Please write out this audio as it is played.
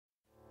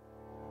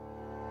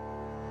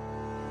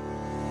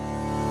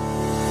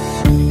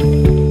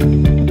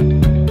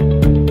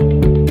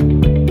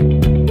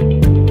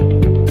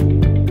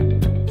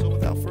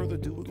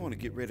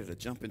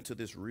to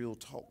this real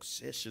talk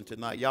session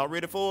tonight. Y'all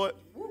ready for it?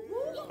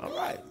 All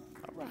right.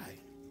 All right.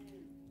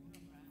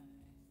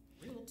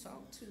 Real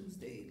Talk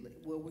Tuesday,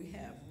 where we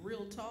have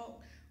real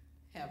talk,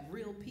 have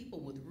real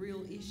people with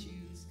real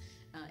issues,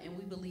 and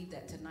we believe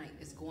that tonight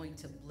is going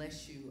to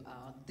bless you.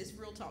 This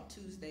Real Talk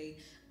Tuesday,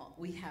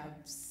 we have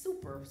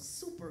super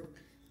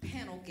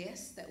panel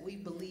guests that we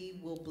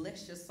believe will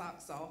bless your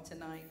socks off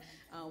tonight.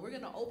 We're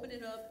going to open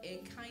it up and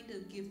kind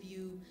of give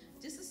you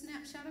just a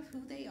snapshot of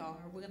who they are.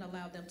 We're going to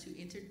allow them to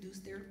introduce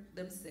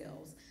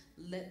themselves,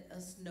 let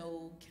us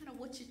know kind of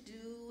what you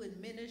do in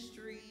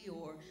ministry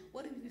or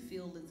what do you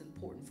feel is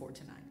important for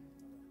tonight.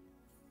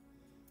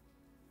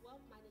 Well,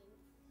 my name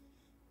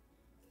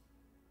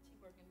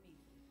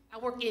I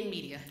work in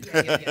media.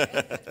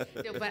 Yeah.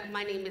 No, but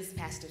my name is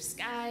Pastor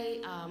Sky.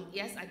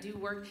 Yes, I do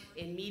work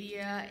in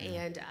media,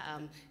 and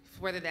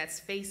whether that's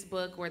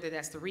Facebook, whether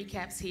that's the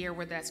recaps here,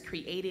 whether that's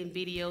creating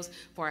videos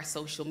for our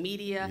social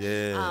media.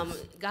 Yes.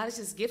 God has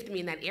just gifted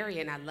me in that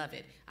area, and I love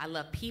it. I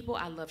love people.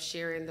 I love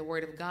sharing the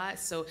word of God.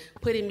 So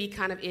putting me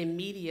kind of in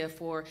media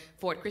for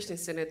Ford Christian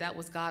Center, that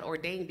was God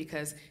ordained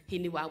because he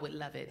knew I would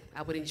love it.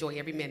 I would enjoy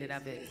every minute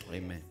of it.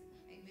 Amen.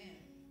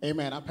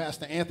 Amen. I'm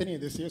Pastor Anthony,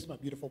 and this is my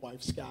beautiful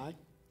wife, Sky.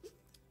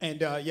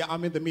 And yeah,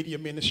 I'm in the media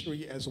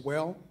ministry as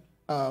well.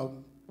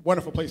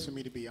 Wonderful place for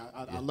me to be.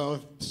 I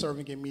love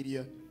serving in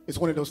media. It's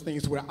one of those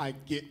things where I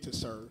get to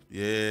serve.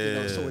 Yeah. You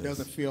know, so it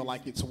doesn't feel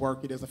like it's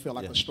work. It doesn't feel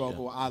like a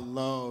struggle. Yeah. I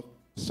love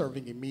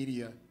serving in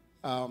media.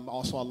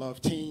 Also, I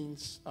love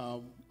teens.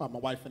 My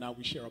wife and I,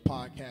 we share a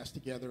podcast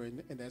together,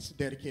 and that's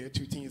dedicated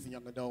to teens and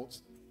young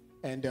adults.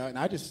 And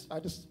I just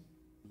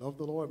love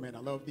the Lord, man. I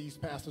love these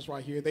pastors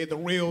right here. They're the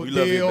real deal. We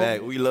love you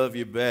back. We love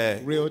you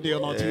back. Real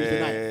deal on Tuesday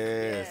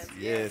night.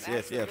 Yes.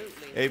 Absolutely.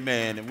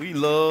 Amen. And we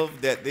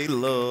love that they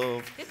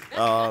love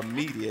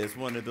media. It's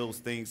one of those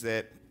things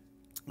that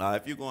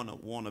if you're going to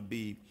want to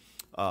be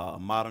a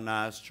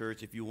modernized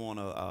church, if you want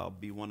to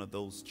be one of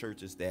those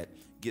churches that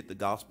get the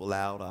gospel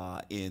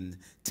out in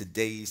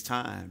today's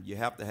time, you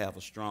have to have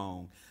a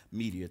strong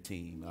media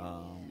team.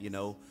 You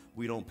know,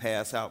 we don't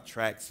pass out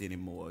tracts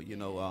anymore. You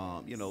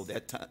know,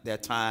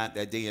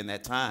 that day and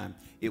that time,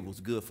 it was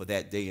good for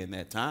that day and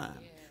that time.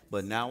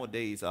 But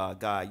nowadays,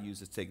 God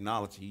uses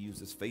technology. He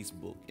uses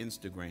Facebook,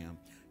 Instagram,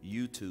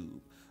 YouTube.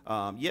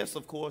 Yes,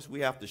 of course, we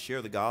have to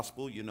share the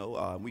gospel. You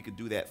know, we could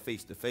do that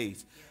face to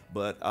face.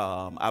 But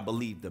I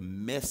believe the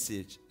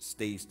message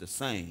stays the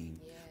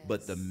same.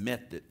 But the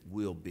method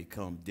will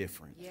become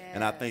different.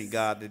 And I thank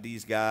God that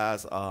these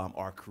guys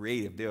are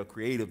creative. They're a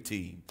creative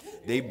team.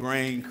 They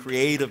bring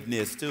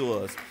creativeness to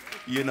us,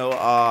 you know,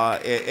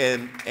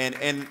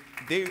 and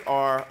they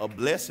are a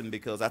blessing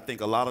because I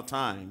think a lot of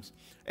times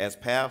as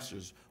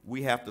pastors,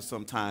 we have to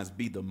sometimes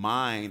be the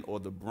mind or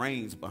the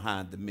brains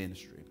behind the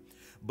ministry.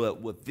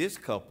 But with this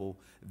couple,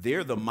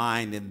 they're the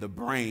mind and the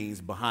brains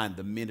behind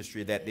the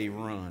ministry that they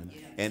run.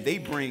 And they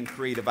bring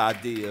creative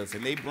ideas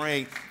and they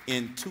bring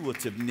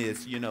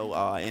intuitiveness, you know,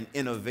 and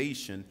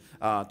innovation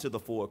to the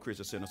Ford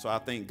Christian Center. So I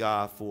thank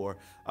God for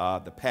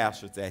the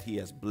pastors that he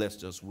has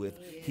blessed us with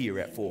here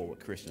at Forward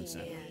Christian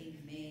Center.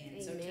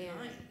 Amen. So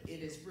tonight,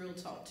 it is Real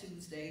Talk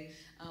Tuesday.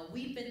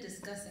 We've been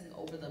discussing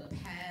over the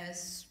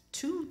past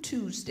 2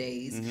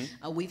 Tuesdays,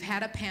 we've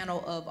had a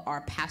panel of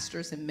our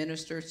pastors and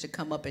ministers to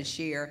come up and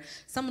share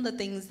some of the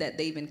things that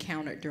they've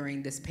encountered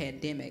during this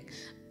pandemic.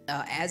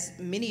 As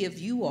many of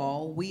you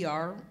all, we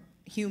are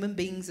human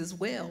beings as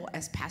well.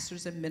 As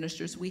pastors and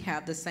ministers, we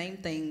have the same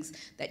things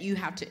that you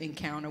have to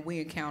encounter,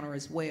 we encounter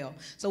as well.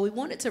 So we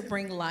wanted to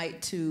bring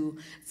light to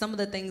some of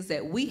the things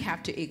that we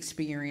have to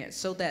experience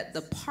so that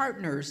the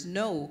partners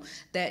know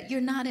that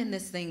you're not in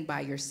this thing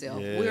by yourself.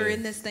 We're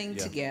in this thing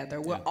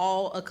together. We're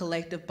all a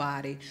collective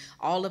body.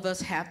 All of us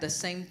have the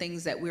same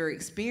things that we're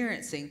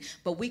experiencing,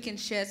 but we can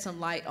shed some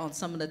light on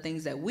some of the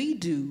things that we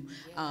do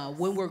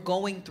when we're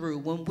going through,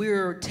 when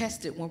we're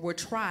tested, when we're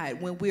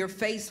tried, when we're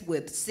faced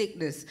with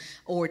sickness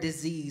or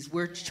disease.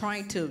 We're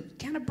trying to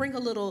kind of bring a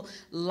little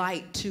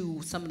light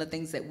to some of the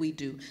things that we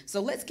do.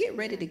 So let's get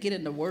ready to get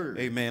in the Word.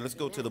 Amen. Let's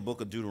go to the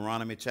book of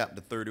Deuteronomy, chapter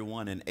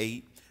 31 and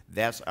 8.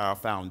 That's our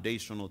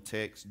foundational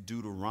text,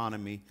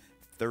 Deuteronomy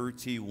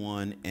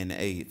 31 and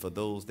 8. For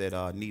those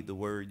that need the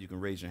word, you can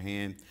raise your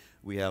hand.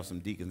 We have some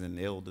deacons and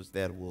elders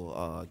that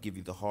will give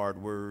you the hard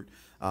word.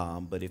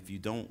 But if you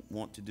don't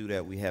want to do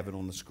that, we have it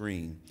on the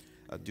screen.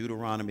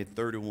 Deuteronomy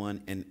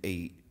 31 and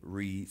 8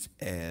 reads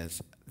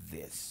as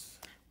this.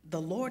 The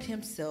Lord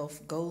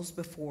himself goes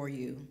before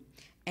you,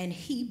 and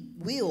he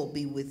will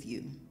be with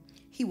you.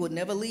 He will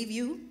never leave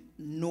you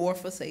nor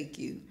forsake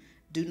you.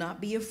 Do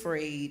not be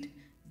afraid.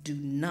 Do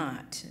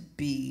not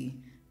be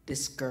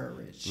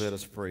discouraged. Let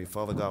us pray.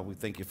 Father God, we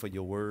thank you for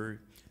your word.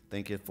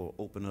 Thank you for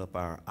opening up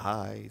our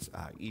eyes,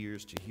 our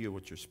ears to hear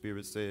what your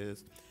spirit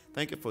says.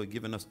 Thank you for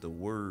giving us the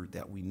word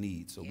that we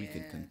need so we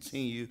can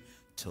continue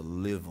to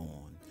live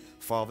on.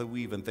 Father,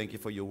 we even thank you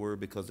for your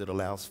word because it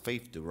allows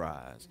faith to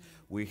rise.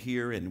 We're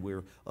here and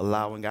we're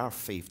allowing our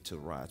faith to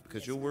rise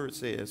because your word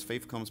says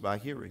faith comes by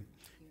hearing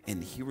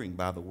and hearing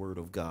by the word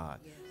of God.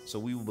 So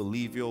we will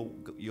believe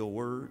your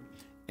word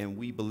and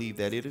we believe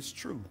that it is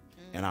true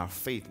and our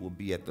faith will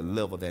be at the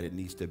level that it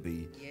needs to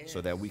be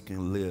so that we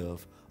can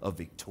live a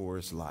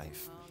victorious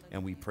life.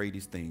 And we pray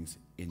these things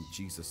in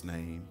Jesus'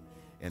 name.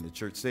 And the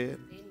church said,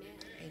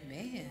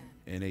 Amen.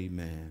 and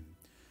amen.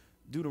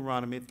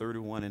 Deuteronomy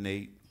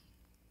 31:8,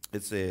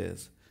 it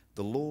says,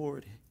 the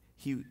Lord,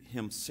 he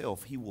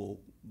himself, he will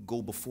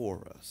go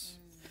before us.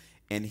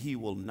 And he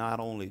will not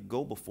only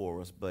go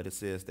before us, but it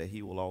says that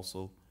he will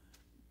also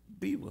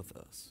be with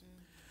us.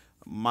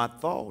 My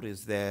thought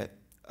is that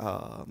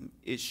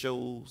it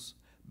shows,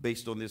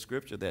 based on this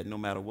scripture, that no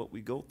matter what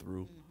we go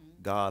through,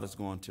 God is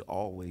going to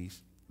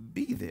always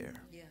be there.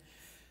 Yeah.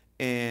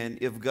 And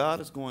if God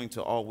is going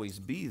to always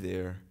be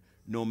there,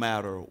 no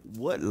matter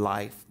what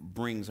life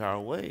brings our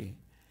way,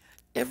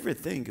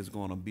 everything is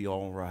going to be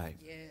all right.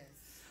 Yes.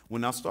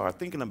 When I start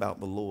thinking about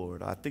the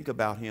Lord, I think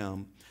about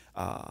him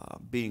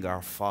being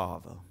our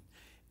Father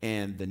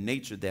and the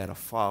nature that a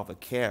father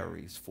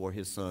carries for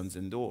his sons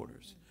and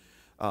daughters.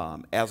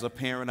 As a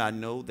parent, I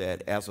know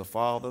that as a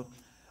father,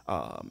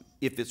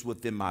 if it's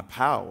within my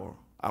power,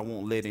 I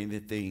won't let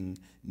anything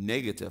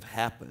negative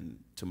happen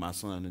to my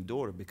son and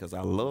daughter because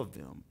I love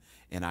them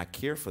and I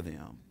care for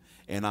them.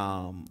 And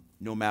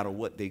no matter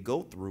what they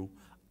go through,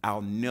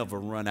 I'll never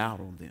run out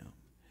on them.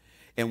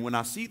 And when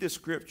I see this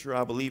scripture,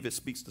 I believe it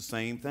speaks the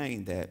same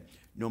thing, that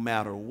no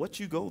matter what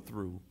you go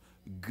through,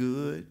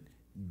 good,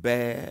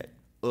 bad,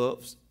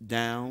 ups,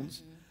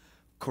 downs,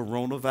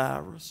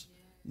 coronavirus,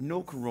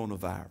 no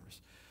coronavirus,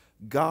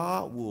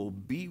 God will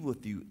be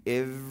with you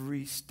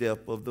every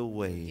step of the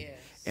way. Yes.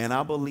 And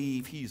I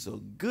believe he's a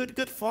good,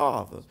 good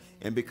father.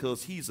 And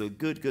because he's a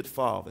good, good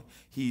father,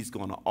 he's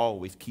going to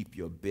always keep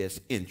your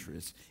best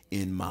interest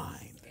in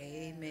mind.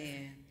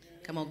 Amen.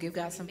 Come on, give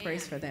God some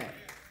praise for that.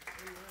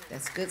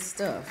 That's good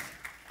stuff.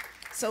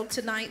 So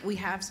tonight we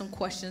have some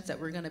questions that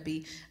we're going to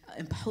be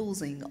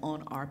imposing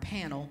on our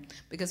panel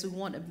because we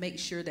want to make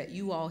sure that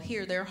you all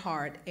hear their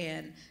heart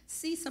and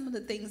see some of the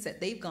things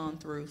that they've gone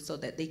through so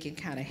that they can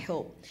kind of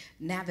help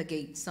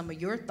navigate some of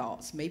your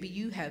thoughts. Maybe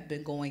you have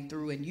been going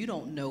through and you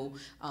don't know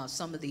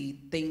some of the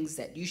things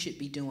that you should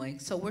be doing.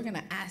 So we're going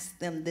to ask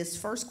them this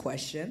first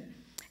question,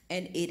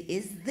 and it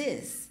is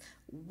this.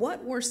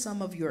 What were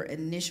some of your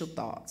initial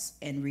thoughts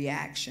and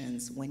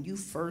reactions when you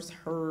first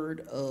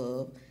heard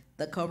of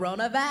the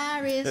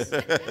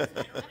coronavirus?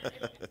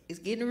 It's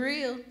getting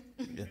real.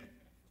 Yeah.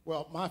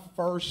 Well, my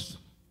first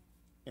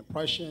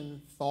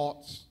impression,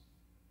 thoughts,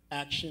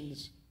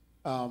 actions,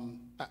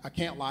 I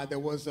can't lie, there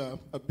was a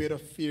bit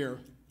of fear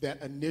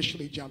that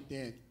initially jumped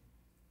in.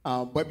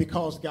 But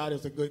because God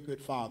is a good, good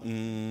father,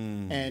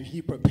 and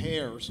he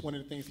prepares, one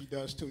of the things he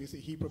does too is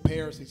he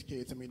prepares his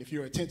kids. I mean, if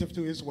you're attentive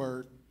to his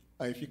word,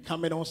 if you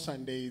come in on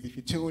Sundays, if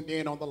you tuned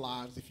in on the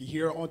lives, if you're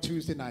here on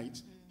Tuesday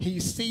nights,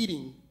 he's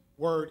seeding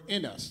word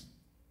in us.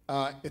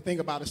 The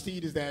thing about a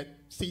seed is that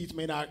seeds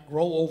may not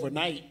grow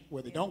overnight,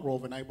 well, they don't grow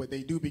overnight, but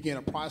they do begin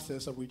a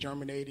process of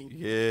regerminating,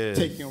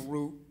 taking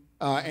root,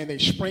 and they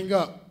spring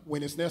up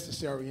when it's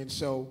necessary. And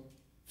so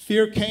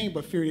fear came,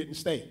 but fear didn't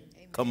stay.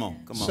 Come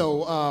on.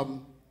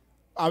 So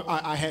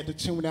I had to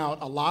tune out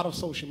a lot of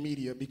social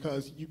media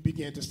because you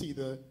begin to see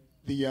the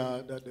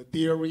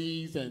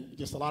theories and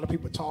just a lot of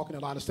people talking a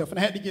lot of stuff. And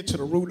I had to get to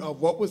the root of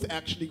what was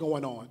actually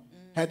going on.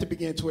 Had to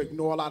begin to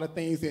ignore a lot of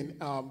things. And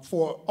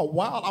for a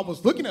while, I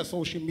was looking at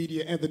social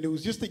media and the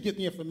news just to get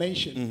the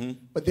information.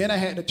 But then I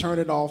had to turn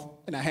it off,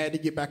 and I had to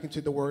get back into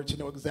the Word to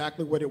know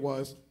exactly what it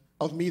was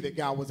of me that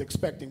God was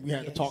expecting. We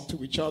had to talk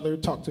to each other,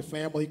 talk to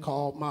family,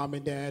 call mom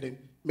and dad, and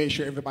make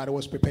sure everybody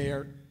was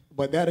prepared.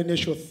 But that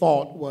initial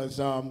thought was,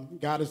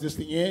 God, is this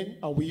the end?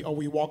 Are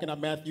we walking on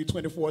Matthew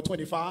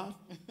 24:25?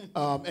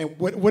 And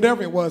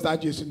whatever it was, I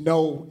just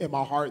know in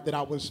my heart that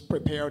I was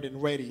prepared and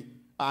ready.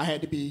 I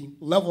had to be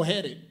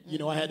level-headed. You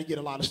know, I had to get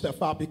a lot of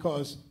stuff out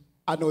because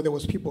I know there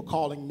was people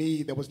calling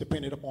me that was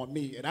dependent upon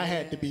me. And I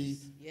had to be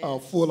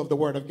full of the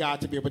word of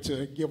God to be able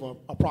to give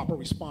a proper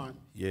response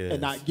and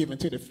not give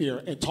into the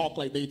fear and talk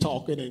like they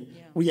talking and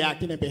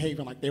reacting and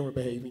behaving like they were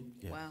behaving.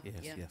 Yeah. Wow.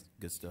 Yes.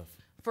 Good stuff.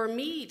 For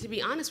me, to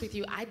be honest with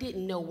you, I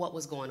didn't know what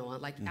was going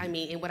on. Like, I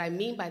mean, and what I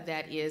mean by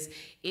that is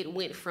it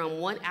went from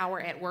 1 hour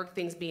at work,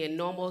 things being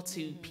normal,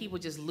 to people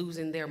just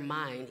losing their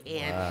mind.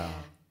 And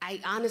I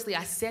honestly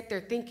sat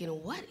there thinking,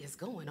 what is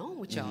going on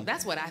with y'all?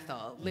 That's what I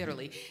thought,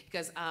 literally.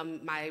 Because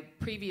my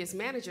previous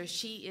manager,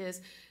 she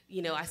is,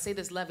 you know, I say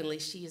this lovingly,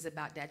 she is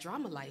about that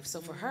drama life. So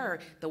for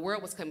her, the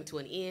world was coming to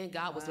an end.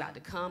 God was about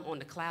to come on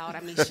the cloud. I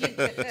mean, she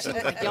was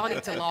like, y'all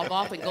need to log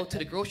off and go to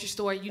the grocery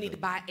store. You need to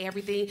buy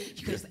everything.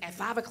 Because at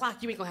 5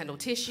 o'clock, you ain't going to have no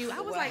tissue.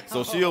 I was like,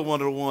 So she was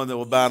one of the ones that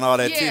was buying all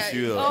that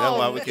tissue up. That's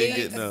why we can't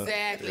get none.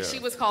 Exactly. Yeah. She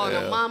was calling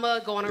her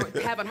mama,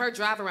 having her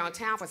drive around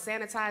town for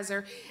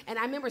sanitizer. And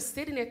I remember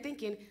sitting there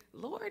thinking,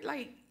 Lord,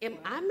 like, am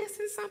I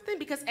missing something?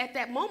 Because at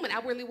that moment,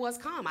 I really was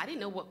calm. I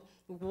didn't know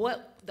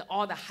what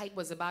all the hype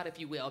was about, if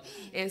you will.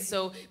 And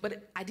so,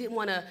 but I didn't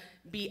want to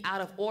be out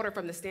of order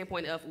from the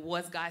standpoint of,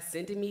 was God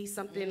sending me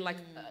something like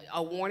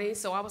a warning?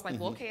 So I was like,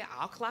 well, okay,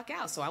 I'll clock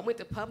out. So I went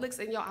to Publix,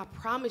 and y'all, I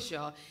promise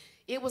y'all,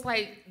 it was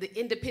like the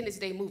Independence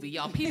Day movie,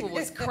 y'all. People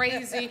was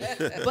crazy.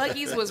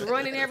 Buggies was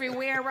running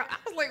everywhere. I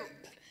was like,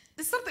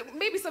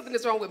 maybe something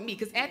is wrong with me,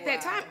 because at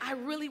that time I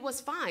really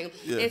was fine.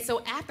 Yeah. And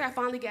so after I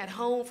finally got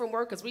home from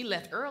work, because we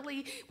left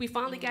early, we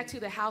finally got to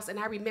the house, and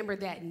I remember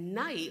that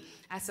night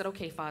I said,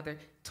 okay, Father,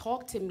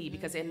 talk to me,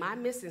 because am I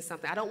missing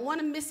something? I don't want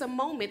to miss a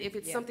moment if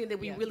it's something that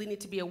we really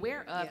need to be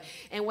aware of.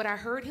 And what I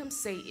heard him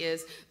say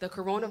is the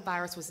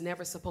coronavirus was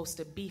never supposed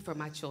to be for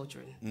my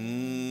children.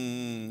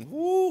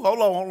 Ooh, hold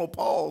on,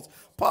 pause.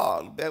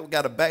 We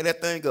got to back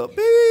that thing up.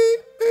 Beep,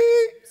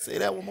 beep. Say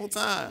that one more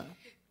time.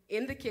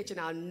 In the kitchen,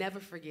 I'll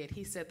never forget,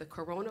 he said the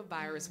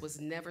coronavirus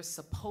was never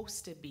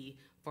supposed to be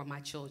for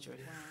my children.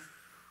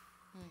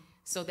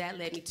 So that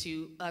led me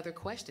to other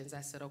questions.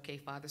 I said, okay,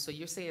 Father, so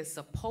you're saying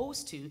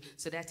supposed to,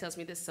 so that tells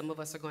me that some of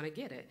us are going to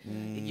get it.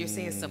 If you're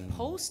saying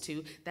supposed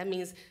to, that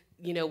means,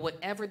 you know,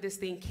 whatever this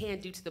thing can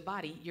do to the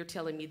body, you're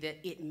telling me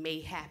that it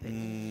may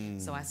happen.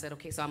 So I said,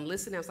 okay, so I'm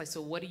listening. I was like,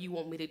 so what do you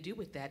want me to do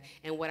with that?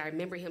 And what I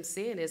remember him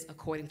saying is,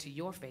 according to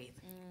your faith.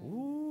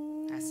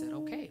 I said,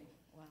 okay.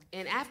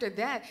 And after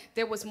that,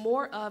 there was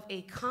more of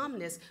a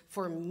calmness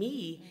for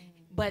me,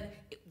 but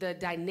the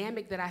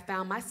dynamic that I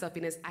found myself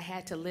in is I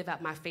had to live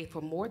out my faith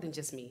for more than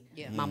just me.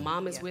 My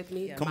mom is with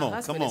me, my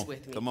husband is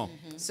with me. Come on.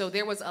 So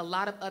there was a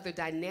lot of other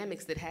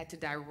dynamics that had to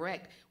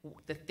direct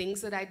the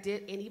things that I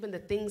did and even the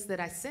things that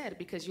I said,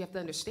 because you have to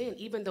understand,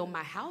 even though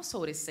my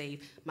household is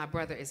saved, my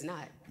brother is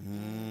not.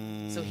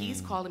 So he's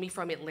calling me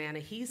from Atlanta.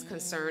 He's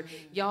concerned.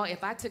 Y'all,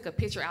 if I took a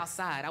picture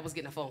outside, I was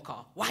getting a phone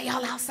call. Why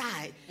y'all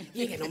outside?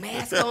 You ain't got no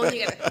mask on.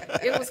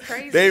 It was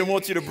crazy. They didn't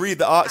want you to breathe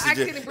the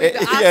oxygen. I couldn't breathe the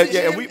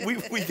oxygen.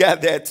 Yeah, we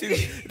got that too.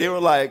 They were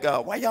like,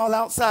 why y'all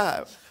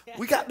outside?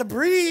 We got to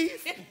breathe.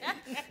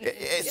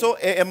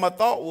 And my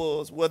thought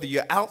was, whether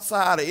you're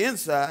outside or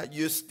inside,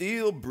 you're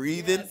still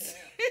breathing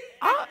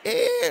our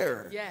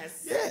air.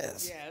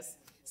 Yes.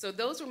 So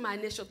those were my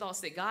initial thoughts,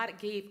 that God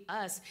gave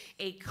us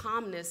a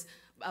calmness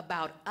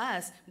about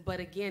us, but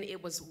again,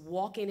 it was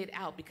walking it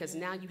out, because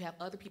now you have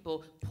other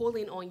people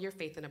pulling on your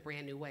faith in a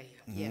brand new way.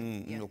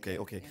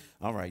 Okay.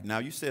 All right. Now,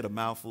 you said a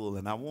mouthful,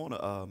 and I want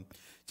to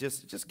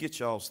just get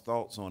y'all's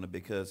thoughts on it,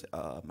 because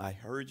I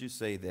heard you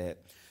say that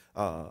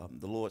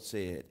the Lord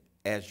said,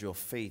 as your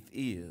faith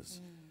is,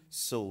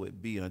 so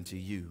it be unto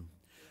you.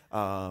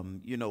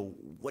 You know,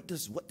 what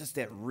does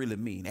that really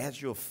mean?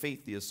 As your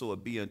faith is, so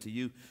it be unto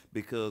you.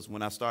 Because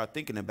when I start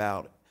thinking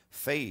about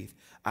faith,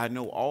 I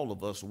know all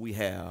of us, we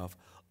have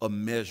a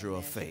measure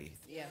of faith.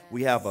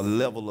 We have a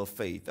level of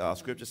faith.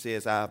 Scripture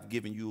says, I've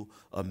given you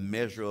a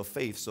measure of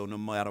faith. So no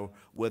matter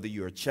whether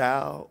you're a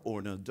child or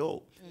an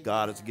adult,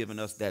 God has given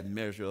us that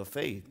measure of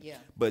faith.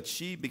 But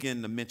she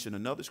began to mention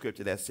another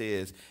scripture that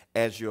says,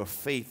 as your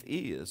faith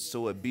is,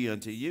 so it be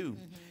unto you.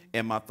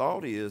 And my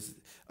thought is,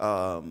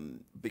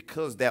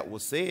 because that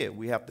was said,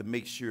 we have to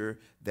make sure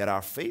that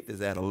our faith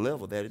is at a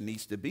level that it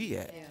needs to be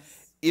at,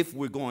 if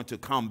we're going to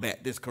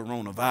combat this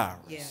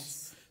coronavirus.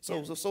 So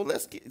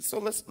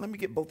let me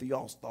get both of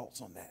y'all's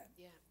thoughts on that.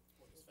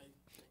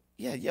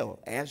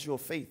 As your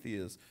faith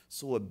is,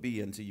 so it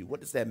be unto you.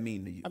 What does that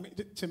mean to you? I mean,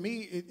 to me,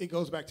 it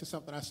goes back to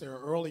something I said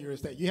earlier,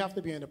 is that you have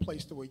to be in a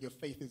place to where your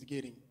faith is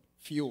getting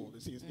fueled,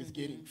 it's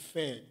getting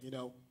fed, you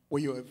know,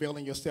 where you're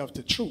availing yourself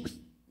to truth.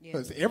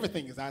 Because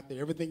everything is out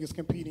there. Everything is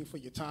competing for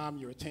your time,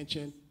 your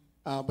attention.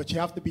 But you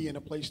have to be in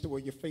a place to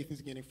where your faith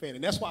is getting fed.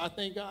 And that's why I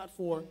thank God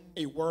for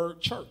a word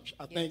church.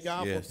 I thank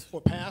God for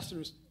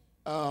pastors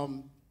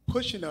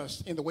pushing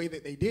us in the way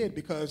that they did,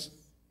 because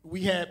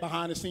we had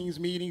behind-the-scenes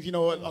meetings. You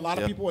know, a lot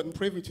of people wasn't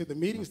privy to the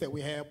meetings that we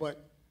had,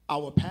 but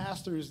our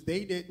pastors,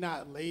 they did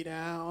not lay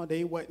down.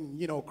 They wasn't,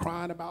 you know,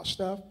 crying about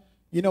stuff.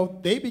 You know,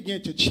 they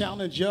began to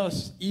challenge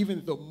us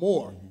even the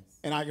more.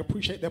 And I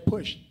appreciate that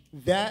push.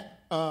 That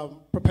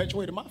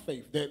perpetuated my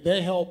faith.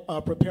 They helped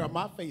prepare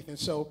my faith. And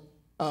so,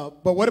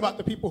 but what about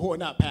the people who are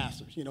not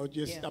pastors? You know,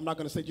 I'm not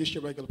going to say just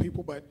your regular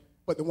people,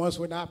 but the ones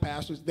who are not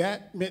pastors.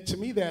 That meant to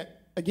me that,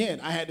 again,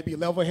 I had to be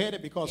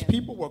level-headed, because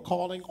people were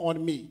calling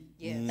on me.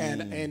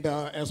 And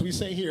as we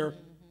say here,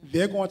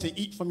 they're going to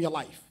eat from your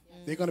life.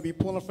 They're going to be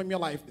pulling from your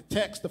life, the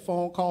text, the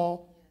phone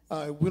call.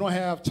 We don't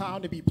have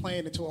time to be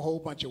playing into a whole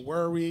bunch of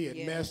worry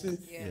and message.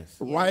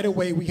 Right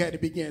away, we had to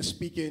begin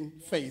speaking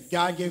faith.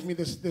 God gave me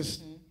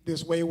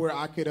this way where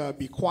I could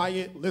be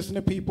quiet, listen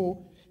to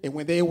people, and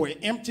when they were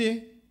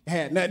empty,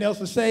 had nothing else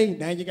to say,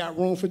 now you got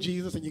room for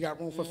Jesus and you got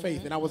room for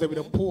faith. And I was able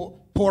to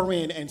pour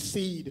in and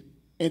seed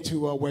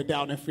into where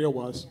doubt and fear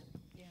was.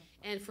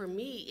 And for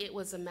me, it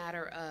was a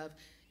matter of,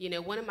 you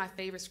know, one of my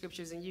favorite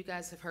scriptures, and you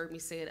guys have heard me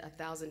say it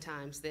 1,000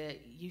 times, that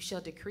you shall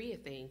decree a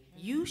thing.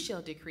 You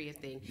shall decree a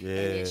thing, and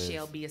it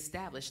shall be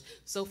established.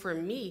 So for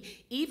me,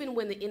 even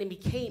when the enemy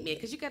came in,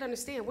 because you got to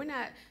understand, we're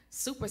not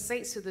super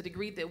saints to the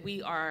degree that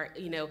we are,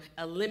 you know,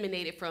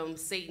 eliminated from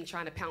Satan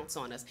trying to pounce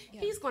on us.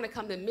 He's going to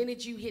come the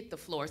minute you hit the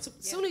floor. So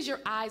as soon as your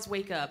eyes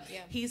wake up,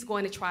 he's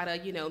going to try to,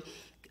 you know,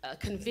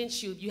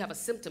 convince you have a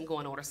symptom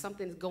going on or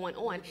something's going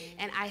on.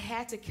 And I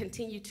had to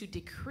continue to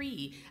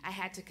decree. I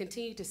had to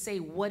continue to say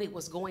what it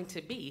was going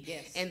to be.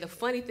 Yes. And the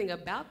funny thing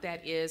about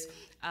that is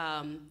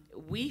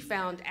we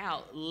found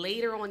out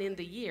later on in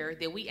the year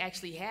that we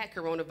actually had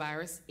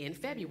coronavirus in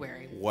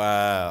February.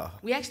 Wow.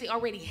 We actually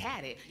already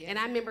had it. And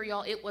I remember,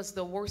 y'all, it was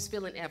the worst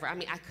feeling ever. I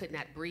mean, I could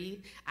not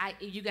breathe.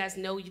 You guys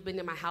know, you've been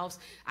in my house.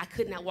 I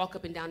could not walk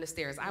up and down the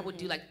stairs. I would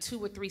do like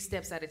 2 or 3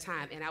 steps at a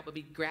time, and I would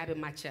be grabbing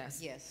my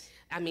chest. Yes.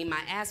 I mean,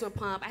 my asthma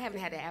pump, I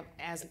haven't had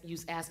to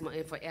use asthma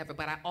in forever,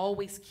 but I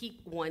always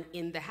keep one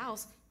in the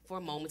house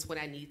for moments when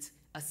I need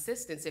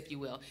assistance, if you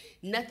will.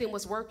 Nothing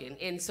was working.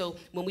 And so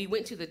when we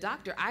went to the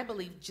doctor, I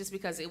believe just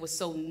because it was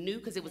so new,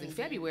 because it was in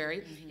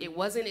February, it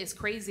wasn't as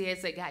crazy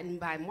as it gotten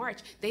by March.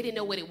 They didn't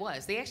know what it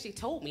was. They actually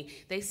told me,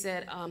 they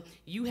said,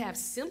 you have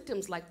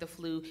symptoms like the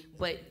flu,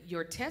 but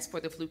your test for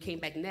the flu came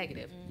back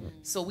negative.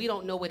 So we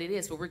don't know what it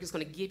is, but we're just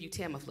going to give you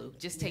Tamiflu.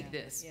 Just take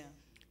this. Yeah.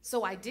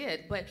 So I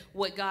did, but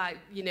what God,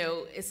 you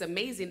know, it's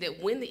amazing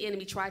that when the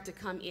enemy tried to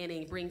come in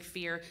and bring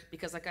fear,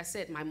 because like I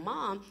said, my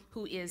mom,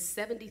 who is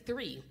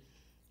 73,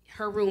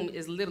 her room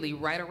is literally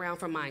right around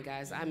from mine,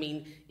 guys. I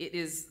mean,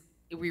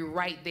 we're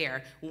right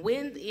there.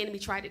 When the enemy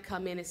tried to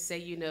come in and say,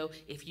 you know,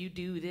 if you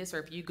do this, or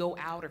if you go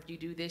out, or if you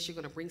do this, you're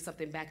going to bring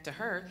something back to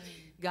her.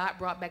 God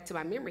brought back to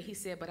my memory, he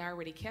said, but I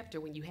already kept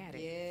her when you had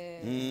it.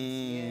 Yes.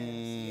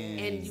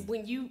 And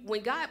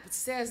when God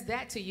says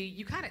that to you,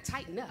 you kind of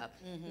tighten up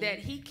that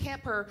he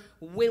kept her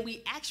when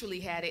we actually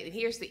had it. And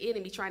here's the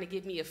enemy trying to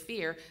give me a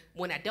fear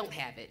when I don't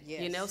have it,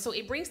 you know? So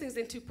it brings things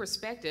into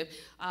perspective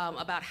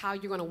about how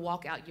you're going to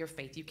walk out your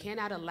faith. You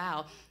cannot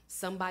allow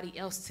somebody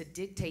else to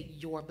dictate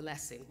your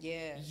blessing.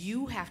 Yes.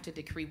 You have to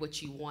decree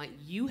what you want.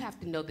 You have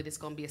to know that it's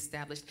going to be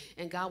established,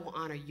 and God will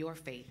honor your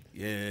faith.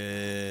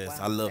 Yes, Wow,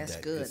 I love that's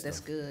that. good. That's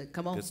good.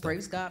 Come on, Good stuff.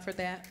 praise God for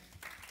that.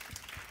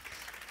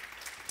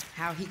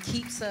 How he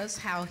keeps us,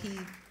 how he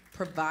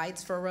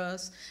provides for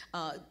us.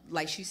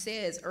 Like she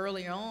says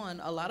earlier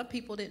on, a lot of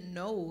people didn't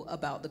know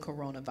about the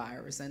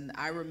coronavirus. And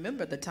I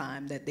remember the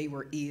time that they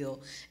were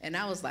ill. And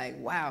I was like,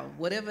 wow,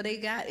 whatever they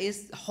got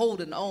is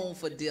holding on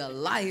for dear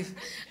life.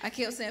 I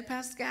kept saying,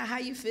 Pastor Scott, how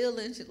you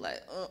feeling? She's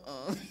like,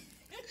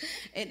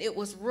 And it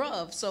was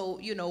rough. So,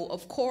 you know,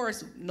 of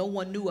course, no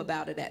one knew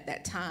about it at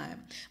that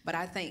time. But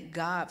I thank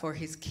God for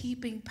his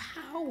keeping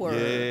power.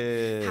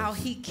 Yes. How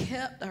he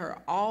kept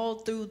her all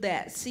through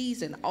that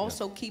season.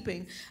 Also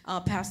keeping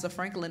Pastor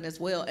Franklin as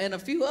well. And a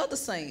few other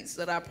saints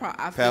that I feel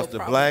Pastor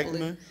probably.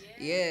 Blackman.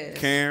 Yes.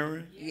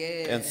 Karen.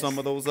 Yes. And some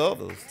of those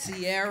others.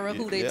 Sierra,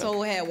 who they Yeah.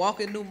 told had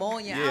walking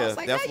pneumonia. I Yeah, was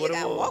like, that's how you what it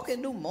got was.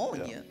 walking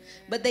pneumonia? Yeah.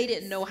 But they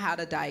didn't know how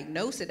to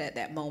diagnose it at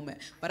that moment.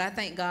 But I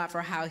thank God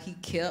for how he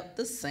kept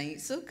the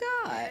saints of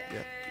God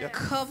Yeah.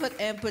 covered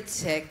and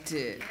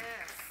protected.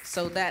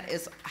 So that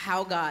is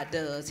how God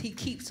does. He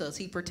keeps us.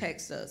 He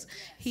protects us.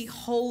 He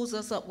holds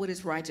us up with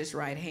his righteous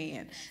right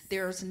hand.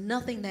 There's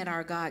nothing that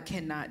our God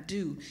cannot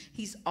do.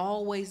 He's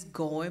always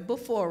going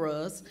before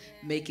us,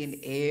 making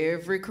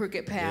every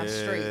crooked path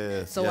straight.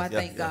 Yes, So yes, I yes,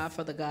 thank yes. God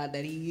for the God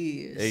that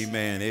he is.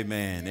 Amen,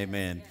 amen,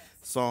 amen.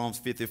 Psalms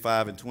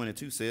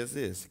 55:22 says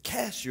this: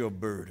 cast your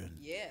burden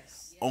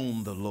Yes.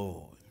 on the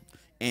Lord,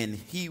 and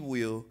he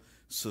will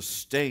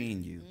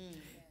sustain you.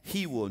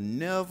 He will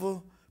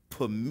never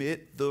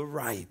permit the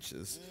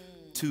righteous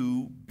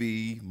to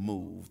be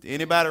moved.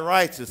 Anybody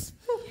righteous?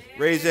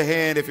 Raise your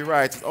hand if you're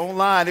righteous.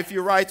 Online, if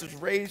you're righteous,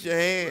 raise your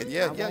hand.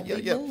 Yeah. won't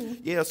be moved.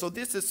 Yeah, so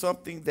this is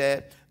something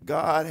that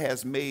God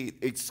has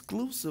made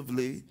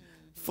exclusively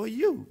for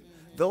you.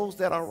 Those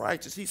that are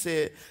righteous. He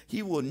said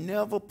he will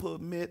never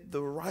permit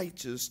the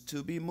righteous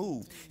to be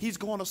moved. He's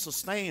going to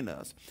sustain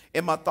us.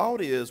 And my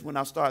thought is, when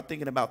I start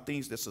thinking about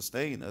things that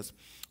sustain us,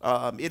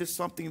 it is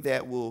something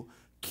that will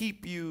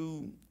keep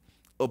you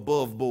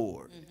above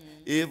board.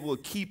 It will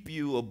keep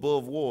you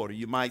above water.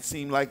 You might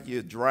seem like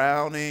you're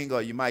drowning,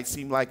 or you might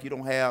seem like you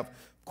don't have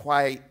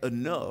quite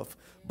enough.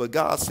 But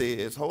God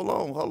says, hold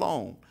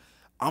on.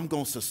 I'm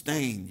going to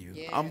sustain you.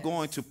 Yes. I'm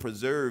going to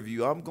preserve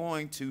you. I'm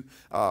going to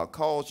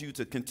cause you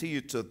to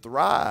continue to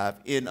thrive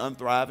in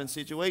unthriving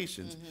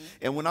situations.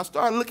 And when I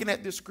start looking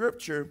at this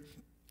scripture,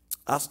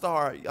 I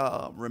start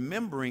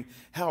remembering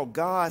how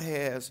God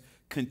has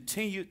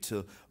continued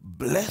to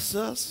bless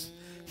us.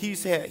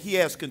 He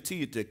has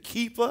continued to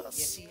keep us.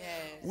 Yes, he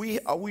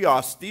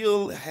has.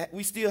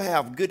 We still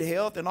have good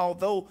health, and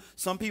although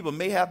some people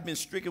may have been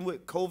stricken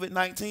with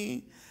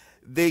COVID-19,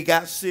 they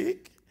got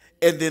sick,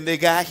 and then they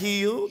got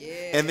healed,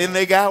 and then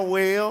they got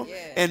well,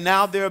 and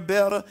now they're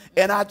better.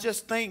 And I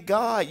just thank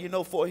God, you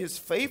know, for his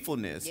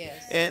faithfulness.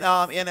 Yes. And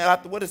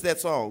what is that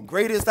song?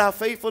 Great is thy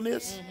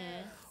faithfulness,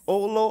 O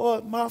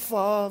Lord, my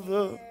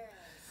Father.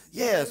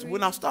 Yes,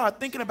 when I start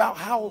thinking about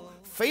how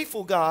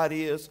faithful God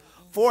is,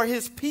 for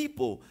his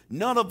people.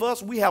 None of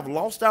us, we have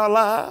lost our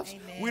lives.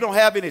 Amen. We don't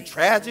have any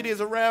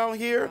tragedies around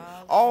here.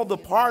 All the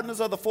partners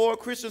of the Ford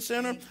Christian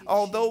Center,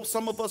 although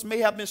some of us may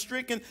have been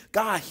stricken,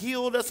 God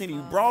healed us and he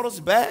brought us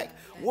back.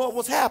 What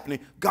was happening?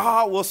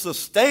 God was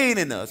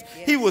sustaining us.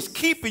 He was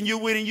keeping you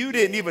when you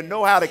didn't even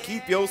know how to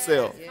keep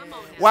yourself.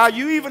 While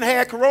you even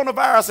had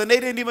coronavirus and they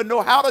didn't even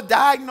know how to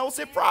diagnose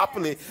it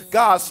properly,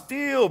 God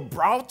still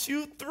brought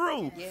you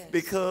through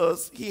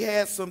because he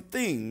had some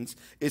things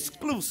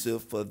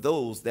exclusive for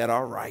those that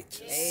are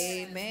righteous.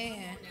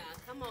 Amen.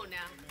 Come on now.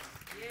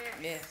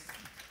 Yes.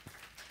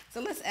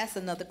 So let's ask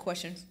another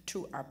question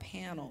to our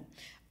panel.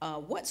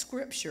 What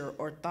scripture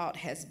or thought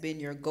has been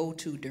your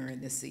go-to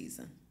during this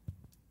season?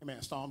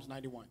 Amen. Psalms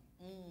 91.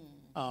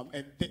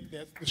 And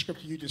that's the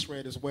scripture you just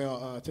read as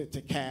well,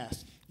 to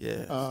cast.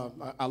 Yes.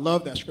 I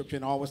love that scripture,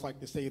 and I always like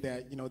to say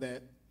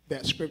that,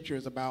 that scripture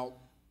is about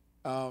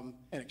an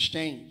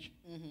exchange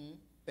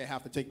that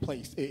have to take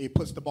place. It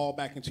puts the ball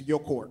back into your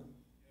court,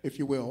 if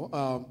you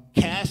will.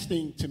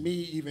 Casting, to me,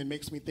 even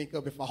makes me think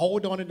of, if I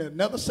hold on it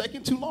another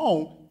second too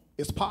long,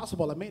 it's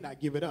possible I may not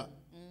give it up.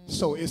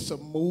 So it's a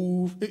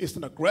move. It's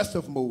an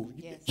aggressive move.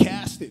 You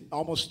cast it,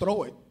 almost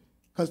throw it.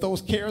 Because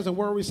those cares and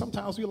worries,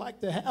 sometimes we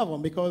like to have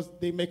them because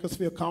they make us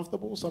feel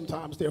comfortable.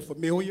 Sometimes they're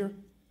familiar.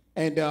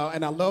 And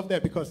I love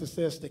that because it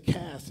says to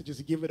cast, to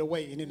just give it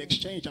away. And in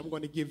exchange, I'm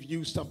going to give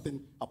you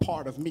something, a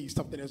part of me,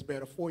 something that's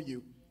better for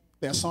you.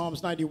 That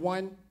Psalms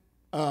 91,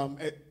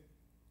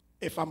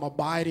 if I'm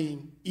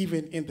abiding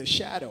even in the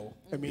shadow,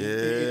 I mean,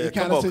 it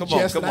kind of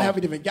suggests that I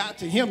haven't even got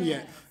to him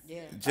yet.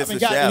 Just the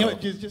shadow.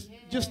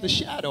 Just the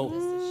shadow.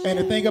 And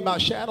the thing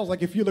about shadows,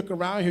 like if you look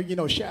around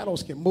here,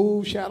 shadows can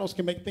move. Shadows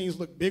can make things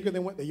look bigger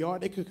than what they are.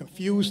 They could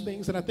confuse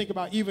things. And I think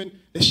about even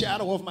the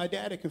shadow of my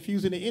dad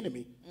confusing the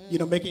enemy,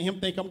 making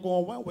him think I'm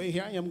going one way.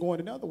 Here I am going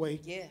another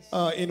way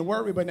in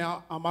worry. But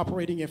now I'm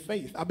operating in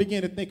faith. I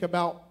begin to think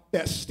about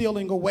that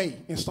stealing away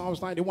in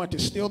Psalms 91, to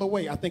steal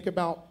away. I think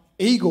about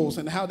eagles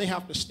and how they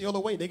have to steal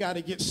away. They got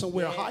to get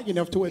somewhere high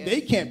enough to where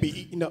they can't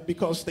be eaten up,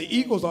 because the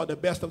eagles are the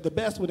best of the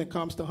best when it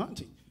comes to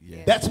hunting.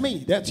 That's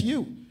me. That's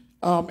you.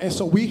 And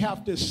so we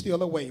have to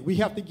steal away. We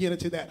have to get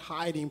into that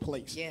hiding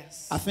place.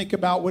 I think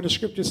about where the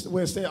scripture,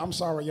 where it said, I'm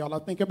sorry, y'all. I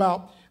think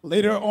about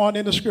later on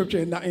in the scripture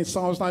in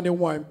Psalms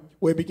 91,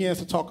 where it begins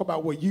to talk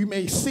about what you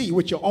may see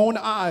with your own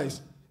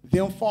eyes,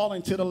 them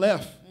falling to the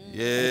left.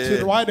 And to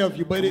the right of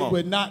you, but it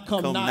would not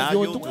come nigh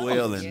your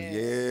dwelling.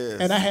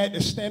 And I had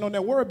to stand on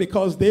that word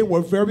because they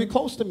were very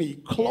close to me.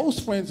 Close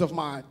friends of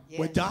mine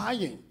were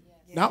dying.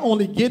 Not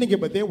only getting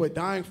it, but they were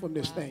dying from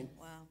this thing.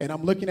 And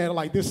I'm looking at it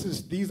like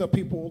these are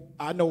people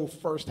I know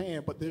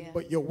firsthand,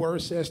 but your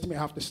word says to me I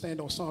have to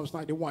stand on Psalms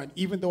 91.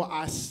 Even though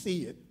I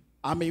see it,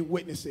 I may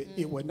witness it,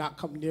 it would not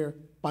come near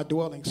my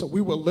dwelling. So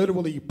we were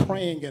literally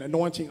praying and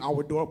anointing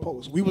our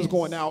doorposts. We was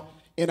going out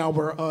in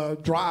our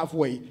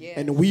driveway,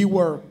 and we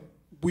were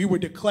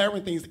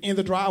declaring things in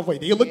the driveway.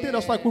 They looked at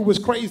us like we was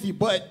crazy,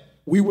 but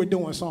we were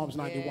doing Psalms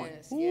 91.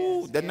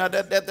 Ooh,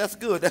 that's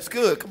good. That's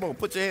good. Come on,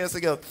 put your hands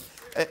together.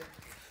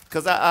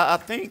 Because I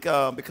think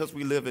because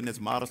we live in this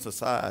modern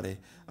society,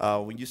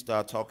 when you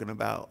start talking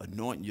about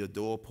anointing your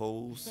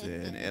doorposts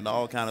and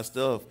all kind of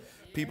stuff,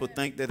 people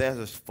think that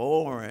is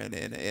foreign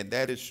and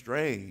that is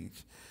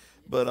strange.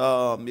 But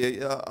walk up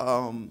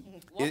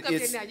there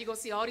now, you're going to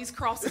see all these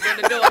crosses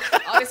on the door,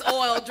 all this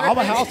oil dripping.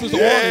 Our house is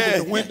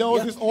oily. The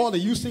windows is oily.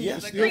 You see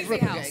it's a crazy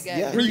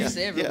house. Grease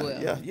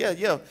everywhere.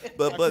 Yeah.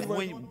 But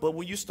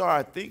when you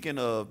start thinking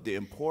of the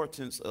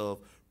importance of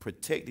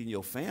protecting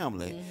your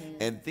family,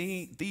 and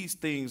these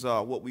things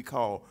are what we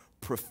call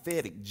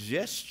prophetic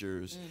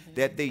gestures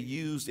that they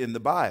used in the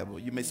Bible.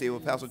 You may say, well,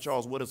 Pastor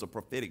Charles, what is a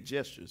prophetic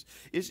gestures?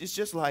 It's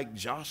just like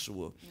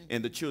Joshua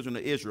and the children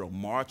of Israel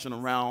marching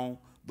around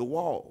the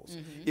walls.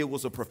 It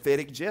was a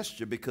prophetic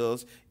gesture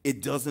because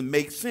it doesn't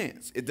make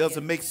sense. It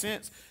doesn't make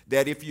sense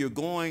that if you're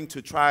going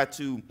to try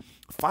to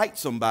fight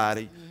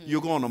somebody,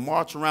 you're going to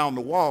march around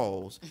the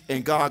walls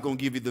and God going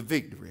to give you the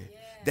victory.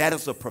 That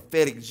is a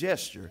prophetic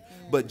gesture.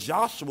 But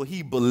Joshua,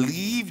 he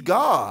believed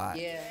God.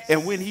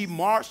 And when he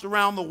marched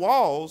around the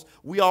walls,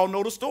 we all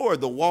know the story.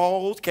 The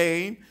walls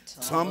came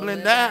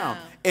tumbling down.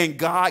 And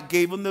God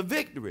gave him the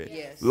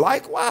victory.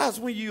 Likewise,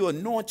 when you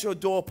anoint your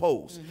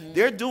doorposts,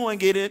 they're doing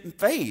it in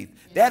faith.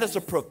 That is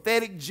a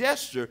prophetic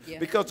gesture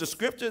because the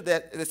scripture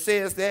that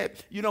says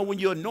that, when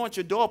you anoint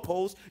your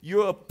doorposts,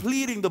 you're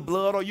pleading the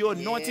blood or you're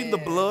anointing the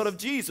blood of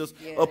Jesus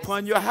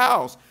upon your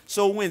house.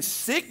 So when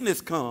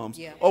sickness comes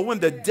or when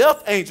the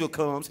death angel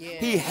comes,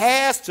 he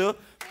has to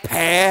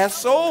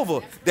pass over.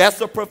 That's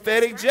a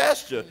prophetic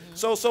gesture.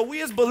 So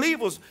we as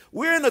believers,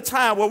 we're in a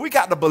time where we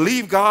got to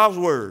believe God's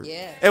word.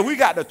 And we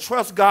got to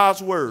trust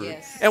God's word.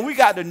 And we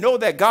got to know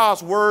that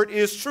God's word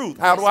is truth.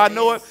 How do I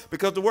know it?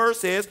 Because the word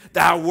says,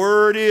 thy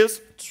word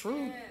is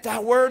true.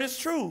 That word is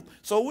true.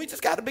 So we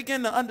just got to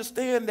begin to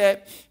understand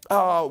that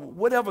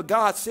whatever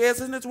God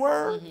says in his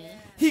word,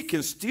 he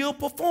can still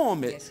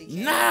perform it. Yes, he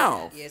can.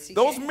 Now, Yes, he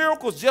those can.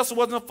 miracles just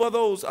wasn't for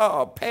those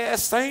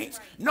past saints.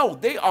 No,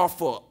 they are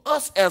for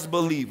us as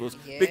believers.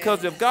 Yes.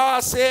 Because if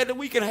God said that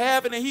we can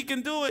have it and he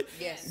can do it,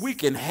 Yes. we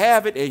can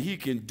have it and he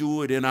can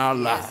do it in our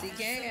lives. Yes,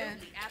 he can.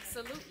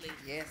 Absolutely.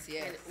 Yes,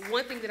 yes. And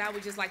one thing that I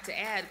would just like to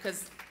add,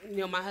 because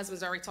my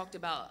husband's already talked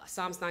about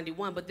Psalms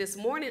 91, but this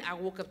morning I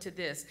woke up to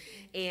this,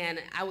 and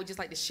I would just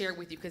like to share it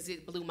with you because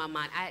it blew my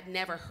mind. I've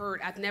never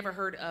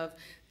heard of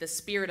the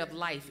spirit of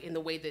life in the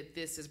way that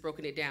this has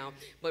broken it down.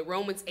 But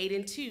Romans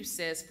 8:2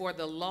 says, "For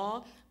the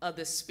law of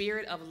the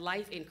spirit of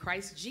life in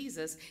Christ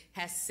Jesus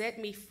has set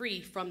me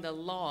free from the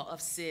law of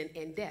sin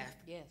and death."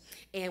 Yes.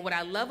 And what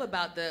I love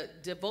about the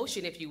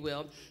devotion, if you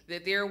will,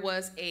 that there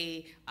was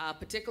a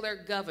particular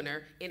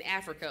governor in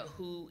Africa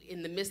who,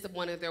 in the midst of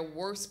one of their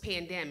worst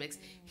pandemics,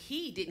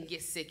 he didn't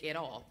get sick at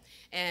all.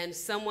 And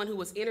someone who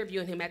was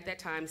interviewing him at that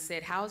time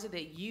said, "How is it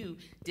that you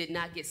did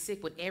not get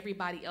sick when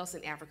everybody else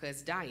in Africa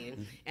is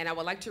dying?" And I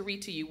would like to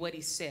read to you what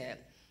he said.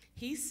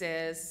 He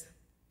says,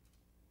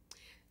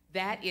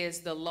 "That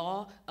is the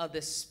law of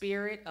the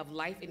spirit of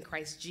life in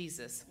Christ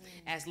Jesus.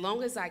 As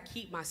long as I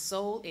keep my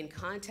soul in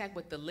contact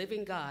with the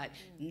living God,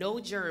 no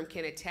germ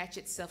can attach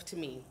itself to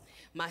me.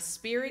 My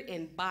spirit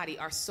and body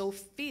are so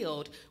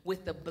filled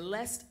with the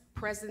blessed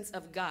presence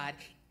of God,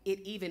 it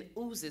even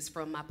oozes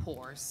from my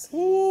pores."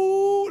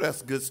 Ooh,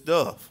 that's good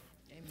stuff.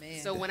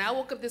 Amen. So when I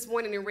woke up this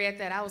morning and read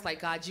that, I was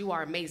like, God, you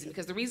are amazing.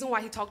 Because the reason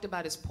why he talked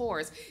about his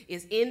pores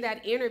is in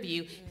that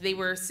interview, they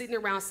were sitting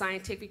around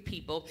scientific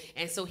people.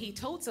 And so he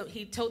told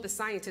the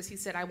scientists, he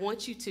said, "I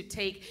want you to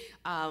take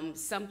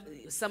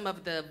some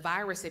of the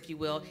virus, if you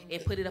will,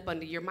 and put it up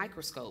under your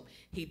microscope."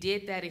 He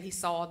did that, and he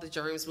saw all the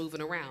germs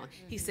moving around.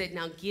 He said,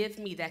 "Now give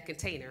me that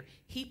container."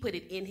 He put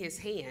it in his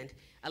hand,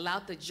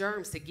 allowed the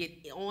germs to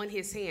get on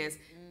his hands,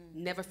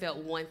 never felt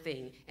one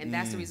thing. And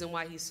that's the reason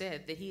why he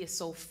said that he is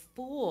so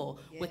full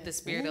with the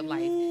spirit of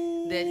life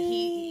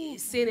that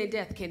sin and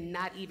death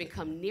cannot even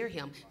come near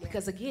him,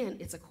 because again,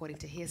 it's according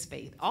to his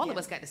faith. All of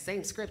us got the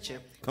same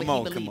scripture, but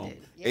Come he believed on.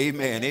 it.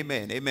 Amen,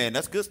 amen, amen.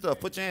 That's good stuff.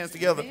 Put your hands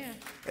together. Amen.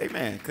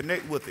 Amen.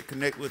 Connect with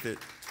it.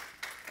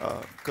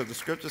 Because the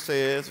scripture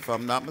says, if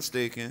I'm not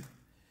mistaken,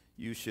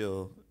 you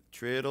shall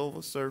tread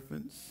over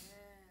serpents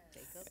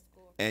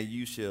and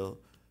you shall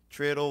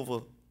tread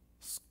over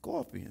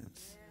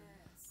scorpions.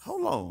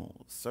 Hold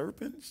on.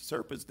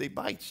 Serpents, they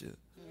bite you.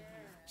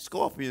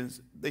 Scorpions,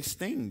 they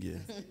sting you.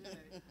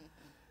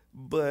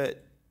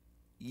 But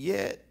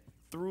yet,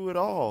 through it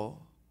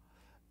all,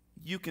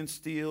 you can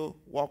still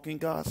walk in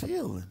God's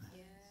healing.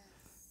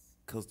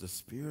 Because the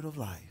spirit of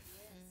life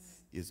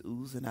is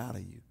oozing out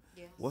of you.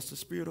 What's the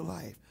spirit of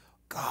life?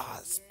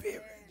 God's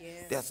spirit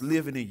that's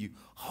living in you.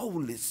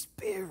 Holy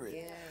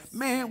Spirit.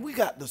 Man, we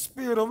got the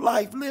spirit of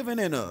life living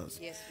in us.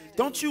 Yes, we do.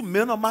 Don't you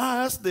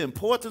minimize the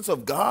importance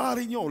of God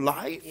in your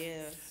life?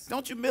 Yes.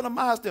 Don't you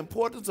minimize the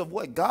importance of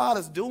what God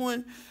is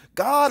doing?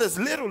 God is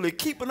literally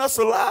keeping us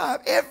alive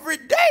every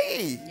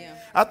day. Yeah.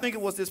 I think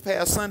it was this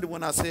past Sunday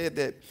when I said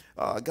that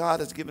God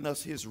has given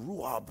us his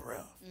Ruach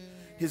breath,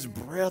 his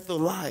breath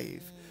of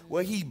life,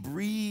 where he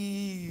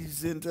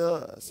breathes into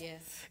us.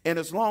 Yes. And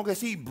as long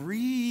as he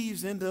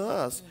breathes into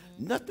us,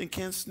 nothing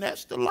can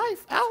snatch the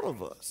life out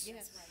of us.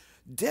 Yes.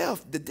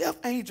 The death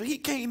angel, he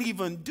can't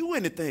even do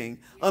anything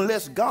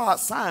unless God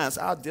signs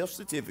our death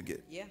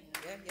certificate. Yeah.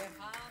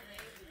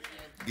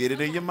 Get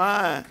it in your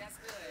mind.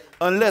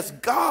 Unless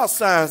God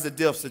signs the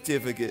death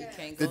certificate,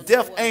 Can't the go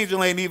death nowhere.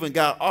 angel ain't even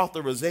got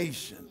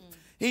authorization.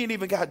 He ain't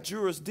even got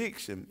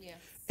jurisdiction. Yeah.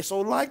 So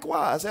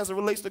likewise, as it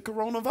relates to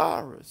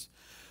coronavirus,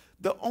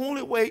 the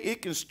only way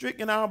it can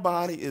stricken our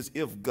body is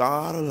if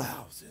God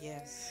allows it.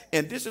 Yes.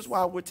 And this is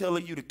why we're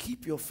telling you to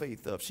keep your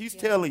faith up. She's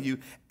telling you,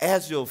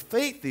 as your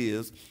faith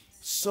is,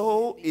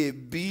 so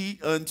it be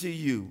unto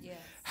you. Yes.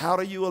 How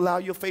do you allow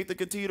your faith to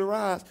continue to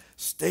rise?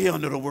 Stay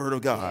under the word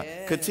of God.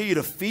 Yes. Continue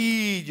to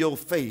feed your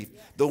faith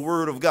the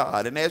word of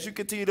God. And as you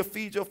continue to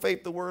feed your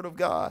faith the word of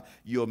God,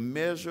 your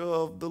measure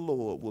of the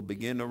Lord will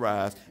begin to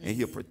rise, and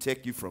he'll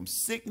protect you from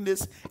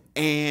sickness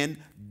and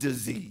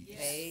disease.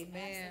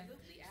 Amen. Absolutely.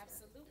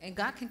 And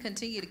God can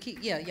continue to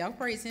keep, y'all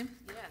praise him.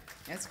 Yeah.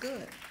 That's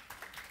good.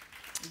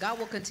 God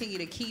will continue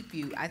to keep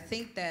you. I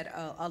think that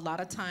a lot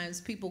of times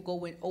people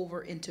go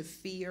over into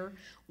fear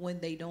when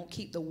they don't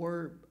keep the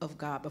word of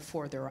God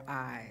before their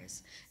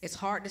eyes. It's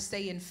hard to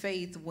stay in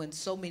faith when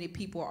so many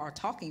people are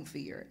talking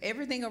fear.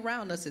 Everything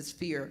around us is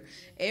fear.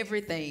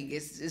 Everything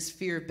is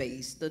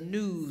fear-based. The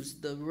news,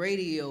 the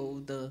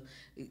radio, the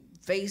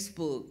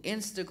Facebook,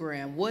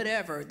 Instagram,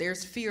 whatever,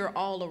 there's fear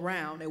all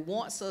around. It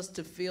wants us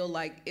to feel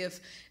like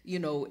if, you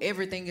know,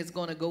 everything is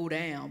going to go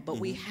down. But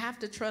we have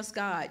to trust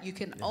God. You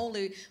can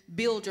only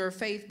build your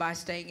faith by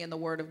staying in the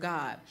Word of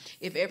God.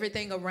 If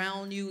everything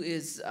around you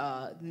is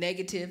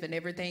negative and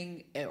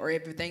everything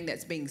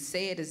that's being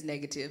said is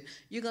negative,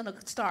 you're going to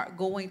start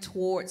going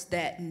towards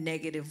that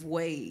negative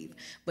wave.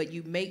 But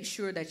you make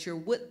sure that you're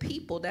with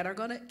people that are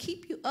going to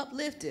keep you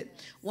uplifted.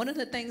 One of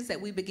the things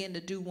that we began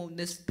to do when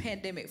this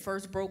pandemic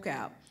first broke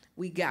out,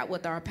 we got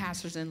with our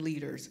pastors and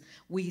leaders.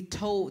 We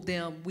told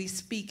them we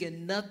speak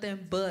in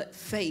nothing but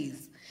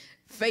faith.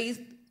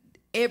 Faith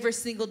every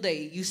single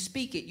day. You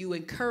speak it. You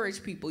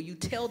encourage people. You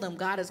tell them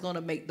God is going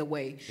to make the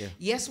way. Yeah.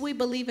 Yes, we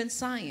believe in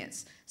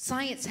science.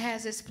 Science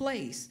has its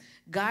place.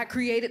 God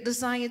created the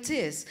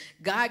scientists.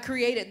 God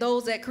created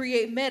those that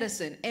create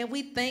medicine. And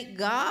we thank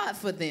God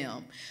for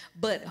them.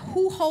 But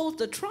who holds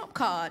the trump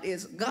card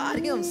is God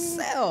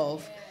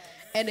himself.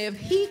 And if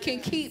he can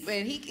keep,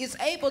 and he is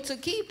able to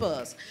keep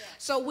us.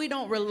 So we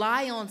don't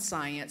rely on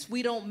science.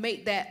 We don't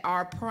make that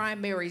our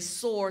primary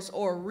source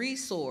or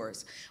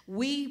resource.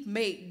 We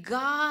make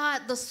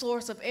God the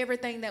source of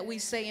everything that we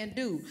say and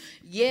do.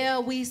 Yeah,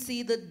 we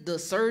see the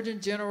Surgeon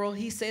General,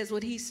 he says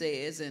what he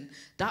says, and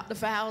Dr.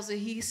 Fauci,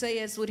 he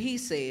says what he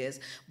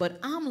says. But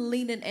I'm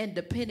leaning and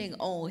depending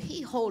on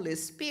Holy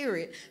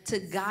Spirit to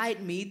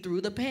guide me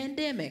through the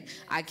pandemic.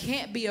 I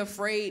can't be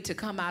afraid to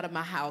come out of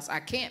my house. I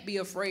can't be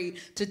afraid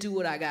to do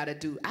what I got to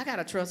do. I got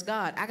to trust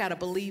God. I got to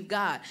believe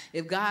God.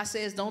 If God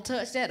says don't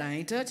touch that, I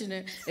ain't touching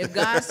it. If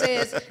God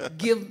says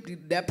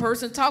give that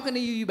person talking to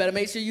you, you better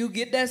make sure you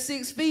get that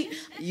 6 feet.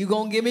 You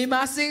going to give me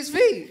my 6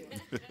 feet.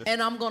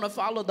 And I'm going to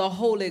follow the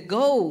Holy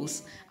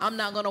Ghost. I'm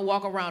not going to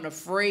walk around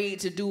afraid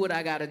to do what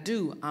I got to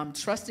do. I'm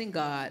trusting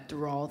God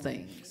through all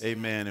things.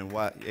 Amen. And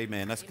why?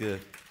 Amen. That's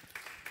good.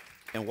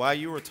 And while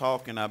you were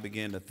talking, I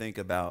began to think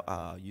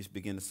about, you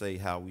begin to say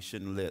how we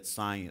shouldn't let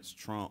science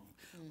trump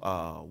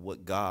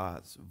what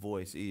God's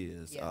voice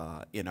is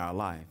in our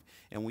life.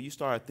 And when you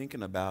start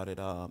thinking about it,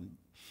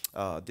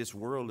 this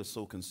world is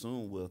so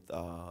consumed with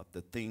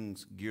the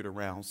things geared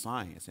around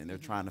science, and they're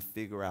trying to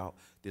figure out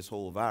this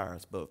whole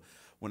virus. But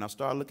when I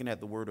start looking at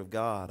the Word of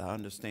God, I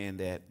understand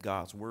that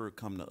God's Word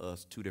comes to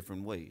us two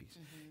different ways.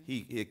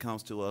 It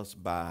comes to us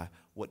by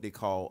what they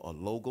call a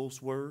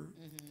logos word,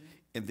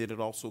 and then it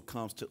also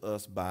comes to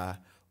us by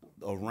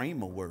a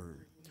rhema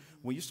word.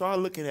 When you start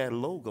looking at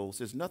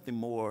logos, it's nothing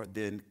more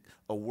than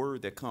a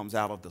word that comes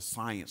out of the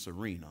science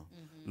arena.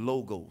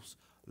 Logos,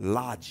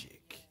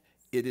 logic.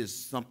 It is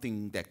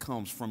something that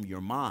comes from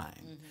your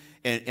mind.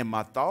 And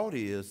my thought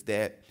is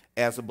that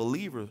as a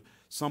believer,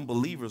 some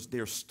believers,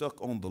 they're stuck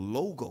on the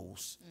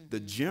logos, the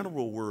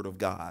general word of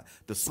God,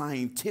 the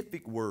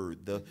scientific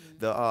word,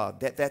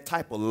 that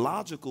type of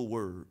logical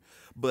word.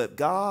 But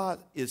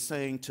God is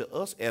saying to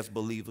us as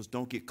believers,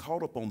 don't get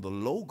caught up on the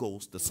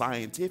logos, the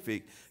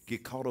scientific,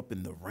 get caught up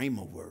in the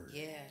rhema word.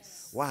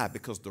 Yes. Why?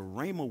 Because the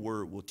rhema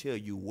word will tell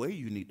you where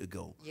you need to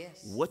go,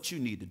 what you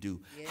need to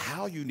do,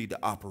 how you need to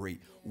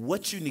operate,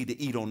 what you need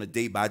to eat on a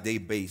day-by-day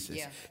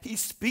basis. He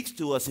speaks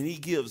to us and he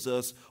gives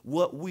us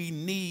what we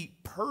need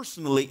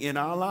personally in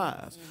our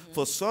lives.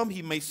 For some,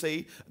 he may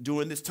say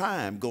during this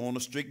time, go on a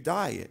strict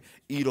diet,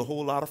 eat a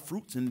whole lot of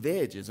fruits and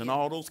veggies and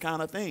all those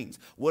kind of things.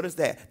 What is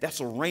that?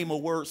 That's a rhema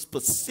word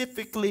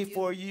specifically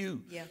for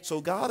you.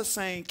 So God is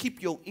saying,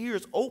 keep your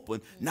ears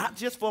open, not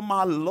just for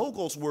my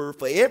logos word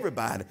for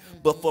everybody,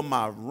 but for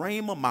my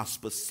rhema, my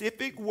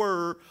specific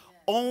word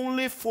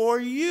only for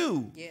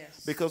you.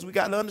 Because we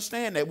got to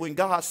understand that when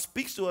God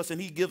speaks to us and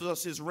he gives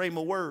us his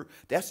rhema word,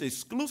 that's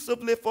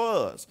exclusively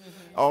for us.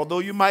 Although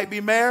you might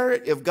be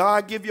married, if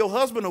God give your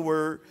husband a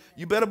word,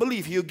 you better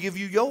believe he'll give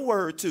you your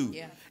word too.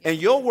 And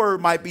your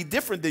word might be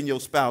different than your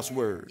spouse's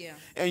word.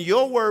 And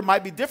your word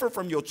might be different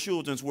from your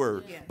children's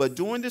word. But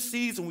during this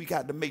season, we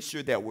got to make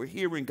sure that we're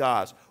hearing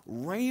God's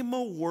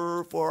rhema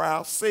word for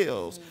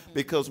ourselves.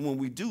 Because when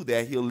we do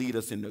that, he'll lead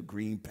us in the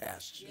green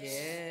pastures.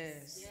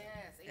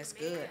 That's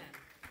good.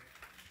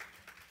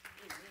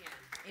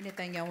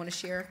 Anything y'all want to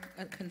share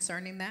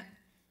concerning that?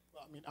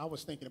 Well, I mean, I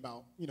was thinking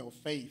about,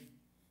 faith.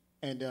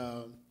 And,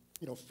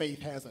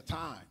 faith has a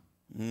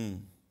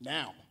time.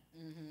 Now.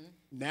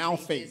 Now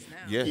faith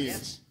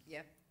is.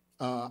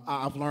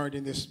 I've learned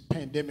in this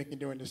pandemic and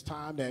during this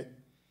time that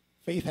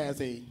faith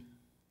has a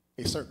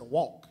certain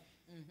walk.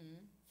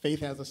 Faith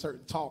has a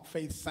certain talk.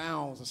 Faith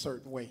sounds a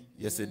certain way.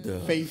 Yes, it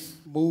does. Faith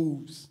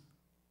moves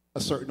a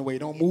certain way.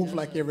 Don't move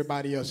like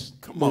everybody else.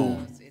 Come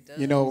on.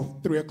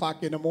 3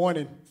 o'clock in the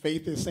morning,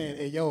 faith is saying,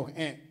 hey, yo,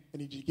 Aunt, I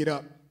need you to get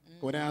up,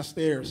 go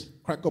downstairs,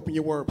 crack open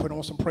your word, put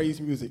on some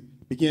praise music,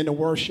 begin to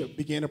worship,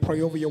 begin to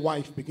pray over your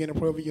wife, begin to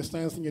pray over your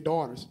sons and your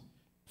daughters.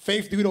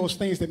 Faith do those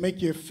things that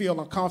make you feel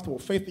uncomfortable.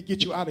 Faith to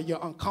get you out of your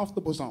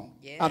uncomfortable zone,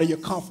 out of your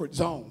comfort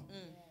zone.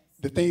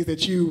 The things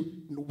that you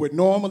would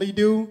normally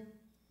do,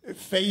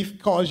 faith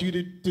calls you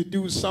to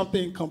do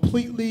something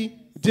completely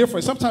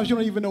different. Sometimes you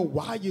don't even know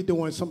why you're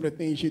doing some of the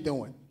things you're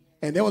doing.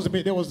 And there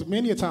was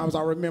many times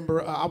I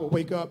remember I would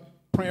wake up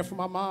praying for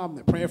my mom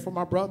and praying for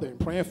my brother and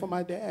praying for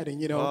my dad.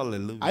 And, you know,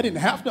 Hallelujah. I didn't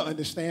have to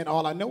understand.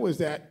 All I know is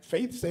that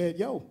faith said,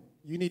 yo,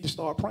 you need to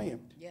start praying.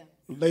 Yeah.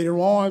 Later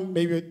on,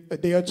 maybe a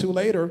day or two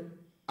later,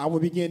 I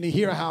would begin to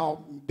hear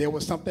how there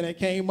was something that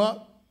came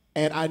up.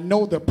 And I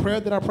know the prayer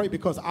that I prayed,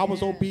 because I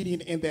was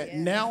obedient in that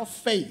now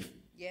faith,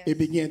 it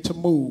began to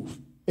move.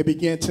 It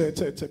began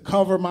to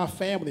cover my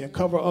family and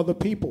cover other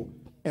people.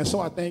 And so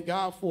I thank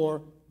God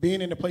for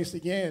being in a place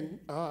again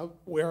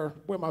where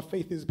my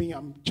faith is being,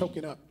 I'm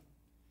choking up.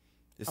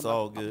 It's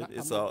all good.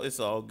 It's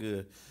all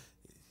good.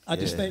 I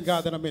just thank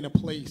God that I'm in a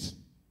place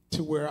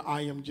to where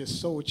I am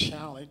just so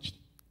challenged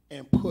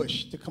and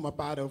pushed to come up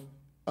out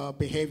of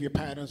behavior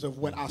patterns of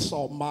what I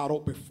saw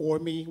modeled before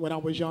me when I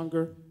was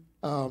younger.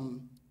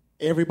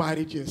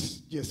 Everybody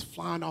just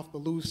flying off the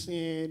loose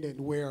end, and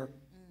where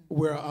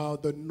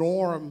the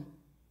norm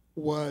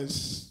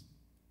was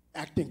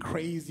acting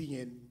crazy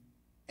and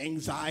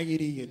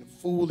anxiety and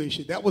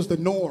foolish. That was the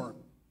norm.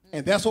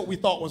 And that's what we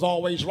thought was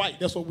always right.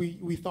 That's what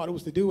we thought it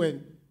was to do.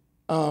 And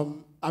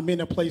I'm in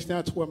a place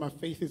now to where my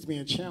faith is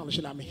being challenged,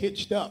 and I'm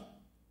hitched up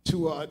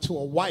to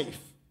a wife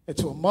and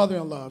to a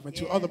mother-in-law and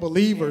to other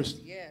believers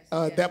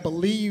that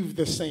believe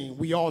the same.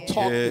 We all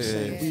talk the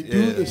same. We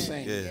do the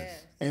same.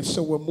 And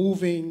so we're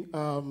moving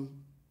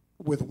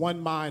with one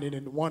mind and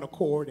in one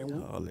accord.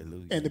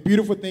 And the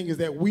beautiful thing is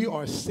that we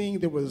are seeing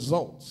the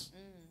results.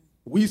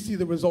 We see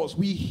the results.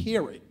 We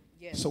hear it.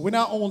 So we're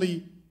not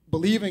only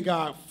believing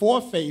God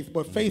for faith,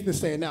 but faith is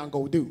saying, now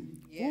go do.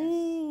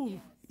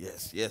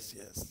 Yes, yes,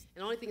 yes.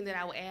 The only thing that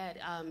I will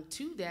add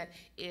to that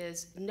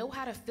is know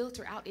how to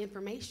filter out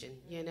information,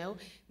 you know?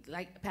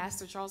 Like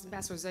Pastor Charles and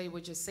Pastor Zay were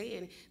just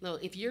saying,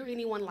 look, if you're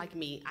anyone like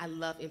me, I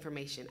love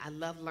information. I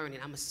love learning.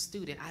 I'm a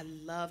student. I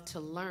love to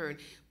learn.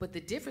 But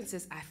the difference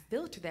is I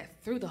filter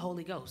that through the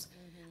Holy Ghost.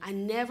 I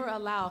never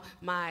allow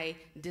my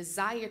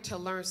desire to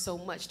learn so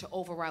much to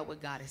override what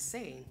God is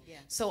saying.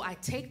 So I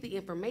take the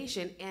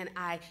information and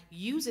I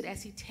use it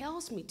as he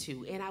tells me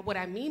to. And what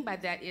I mean by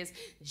that is,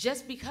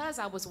 just because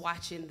I was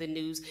watching the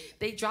news,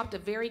 they dropped a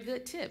very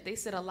good tip. They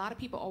said a lot of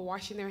people are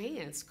washing their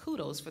hands.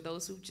 Kudos for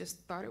those who just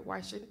started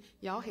washing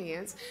y'all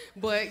hands.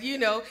 But you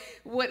know,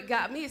 what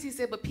got me is he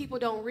said, but people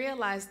don't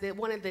realize that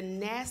one of the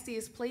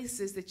nastiest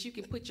places that you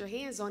can put your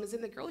hands on is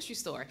in the grocery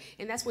store.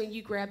 And that's when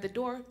you grab the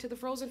door to the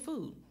frozen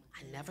food.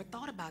 I never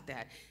thought about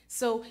that.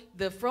 So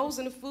the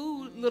frozen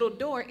food little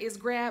door is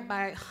grabbed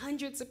by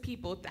hundreds of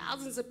people,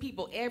 thousands of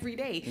people every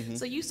day.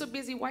 So you're so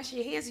busy washing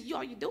your hands,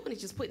 all you're doing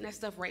is just putting that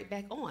stuff right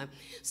back on.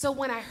 So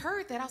when I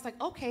heard that, I was like,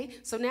 okay,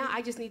 so now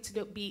I just need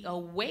to be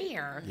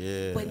aware,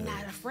 but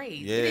not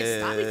afraid. It didn't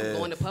stop me from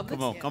going to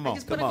Publix. Come on, I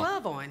just put a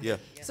glove on. Yeah.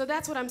 So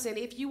that's what I'm saying.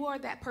 If you are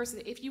that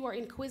person, if you are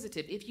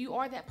inquisitive, if you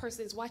are that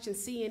person that's watching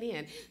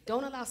CNN,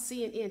 don't allow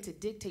CNN to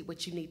dictate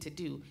what you need to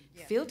do.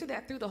 Filter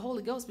that through the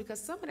Holy Ghost,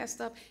 because some of that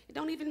stuff, it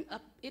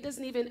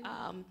doesn't even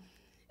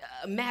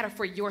matter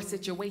for your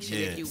situation,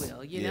 if you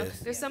will. You know,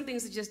 there's some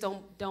things that just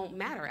don't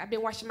matter. I've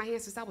been washing my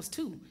hands since I was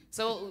 2,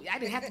 so I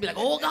didn't have to be like,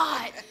 oh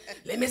God,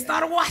 let me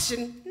start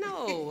washing.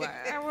 No,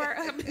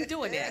 I've been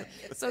doing that.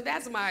 So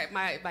that's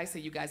my advice to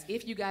you guys.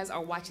 If you guys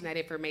are watching that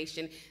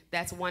information,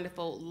 that's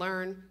wonderful.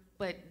 Learn.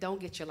 But don't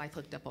get your life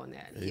hooked up on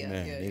that.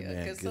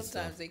 Because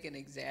sometimes they can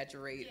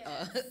exaggerate.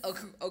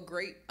 A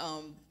great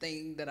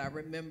thing that I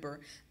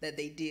remember that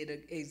they did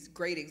a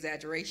great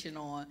exaggeration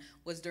on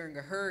was during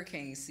a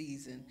hurricane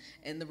season.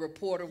 And the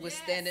reporter was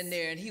standing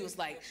there and he was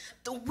like,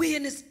 the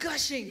wind is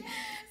gushing.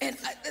 And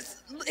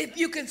if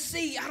you can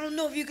see, I don't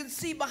know if you can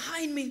see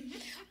behind me,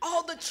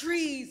 all the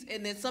trees.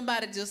 And then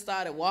somebody just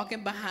started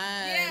walking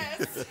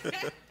behind.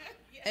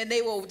 And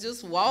they were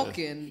just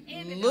walking,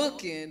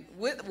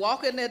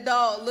 walking their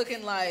dog,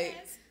 looking like,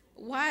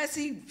 why is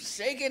he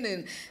shaking?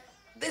 And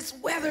this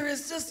weather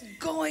is just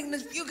going.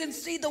 You can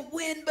see the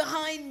wind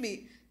behind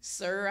me.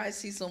 Sir, I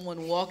see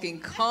someone walking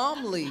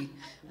calmly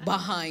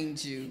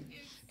behind you.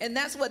 And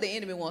that's what the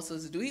enemy wants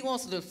us to do. He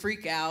wants us to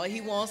freak out.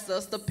 He wants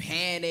us to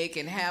panic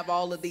and have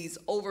all of these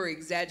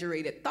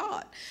over-exaggerated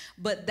thoughts.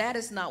 But that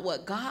is not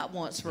what God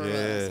wants for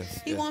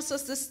us. He wants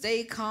us to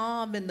stay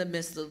calm in the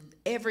midst of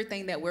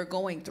everything that we're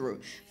going through.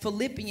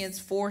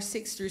 Philippians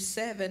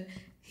 4:6-7,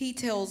 he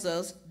tells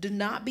us, do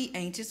not be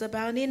anxious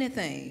about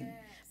anything.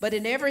 But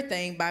in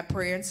everything, by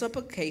prayer and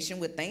supplication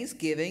with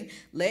thanksgiving,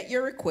 let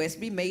your requests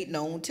be made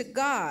known to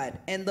God.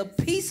 And the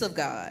peace of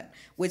God,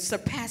 which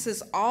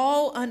surpasses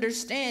all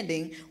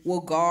understanding,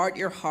 will guard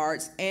your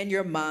hearts and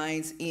your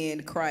minds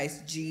in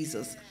Christ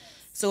Jesus.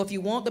 So if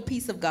you want the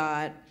peace of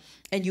God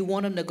and you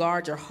want him to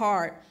guard your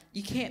heart,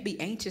 you can't be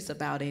anxious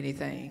about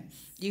anything.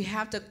 You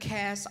have to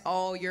cast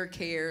all your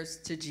cares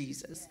to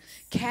Jesus.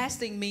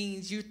 Casting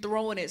means you're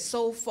throwing it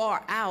so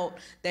far out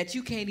that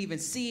you can't even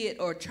see it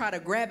or try to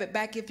grab it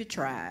back if you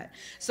tried.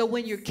 So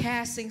when you're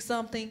casting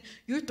something,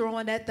 you're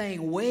throwing that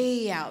thing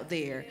way out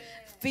there.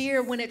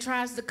 Fear, when it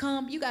tries to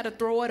come, you got to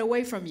throw it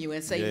away from you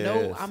and say,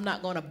 no, I'm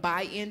not going to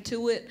buy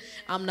into it.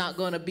 I'm not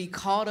going to be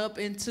caught up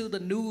into the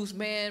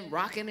newsman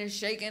rocking and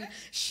shaking,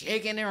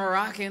 shaking and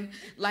rocking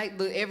like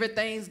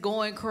everything's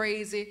going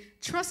crazy.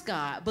 Trust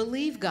God.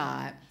 Believe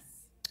God.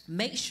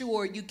 Make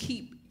sure you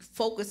keep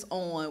focus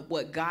on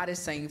what God is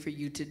saying for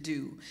you to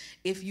do.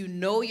 If you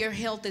know your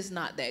health is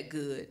not that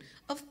good,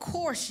 of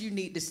course you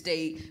need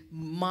to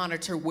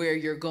monitor where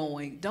you're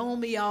going.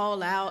 Don't be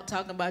all out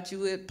talking about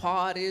you at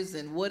parties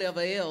and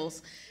whatever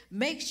else.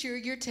 Make sure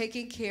you're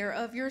taking care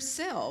of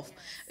yourself.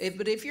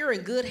 But if you're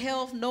in good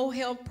health, no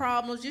health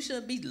problems, you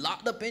shouldn't be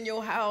locked up in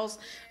your house,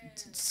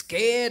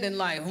 scared and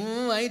like,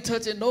 I ain't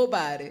touching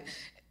nobody.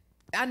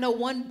 I know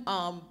one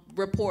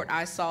report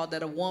I saw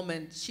that a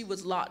woman, she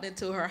was locked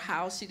into her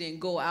house. She didn't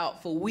go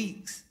out for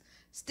weeks.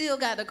 Still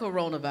got the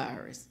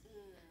coronavirus.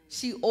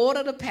 She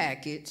ordered a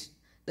package.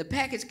 The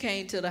package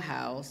came to the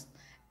house,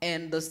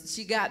 and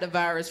she got the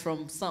virus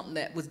from something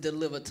that was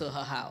delivered to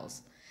her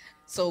house.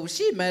 So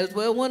she might as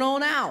well went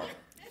on out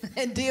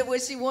and did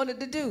what she wanted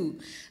to do.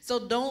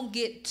 So don't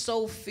get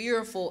so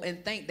fearful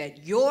and think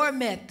that your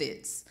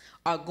methods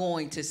are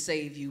going to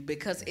save you,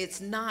 because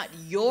it's not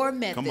your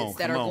methods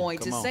that are going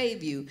to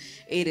save you.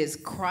 It is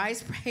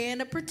Christ's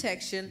hand of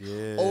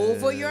protection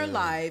over your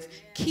life,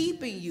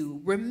 keeping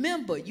you.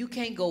 Remember, you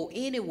can't go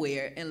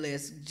anywhere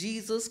unless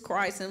Jesus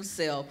Christ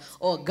himself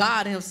or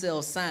God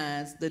himself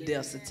signs the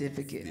death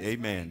certificate.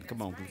 Amen.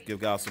 Come on, give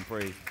God some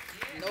praise.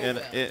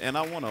 And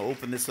I want to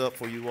open this up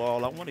for you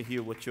all. I want to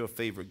hear what your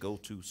favorite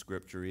go-to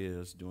scripture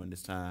is during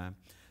this time.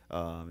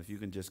 If you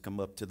can just come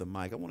up to the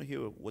mic, I want to hear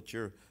what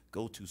your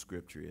go-to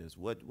scripture is.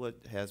 What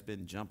has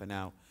been jumping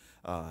out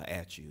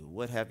at you?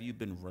 What have you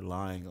been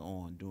relying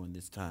on during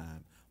this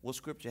time? What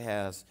scripture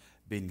has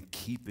been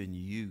keeping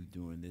you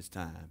during this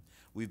time?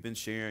 We've been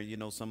sharing,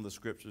 some of the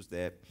scriptures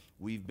that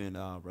we've been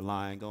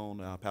relying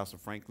on. Pastor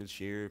Franklin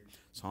shared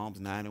Psalms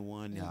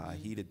 91,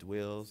 he that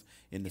dwells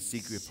in the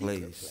secret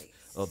place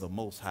of the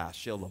Most High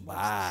shall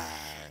abide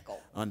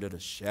under the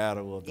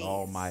shadow of the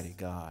Almighty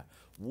God.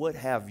 What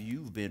have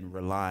you been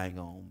relying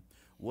on?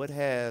 What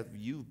have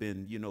you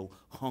been,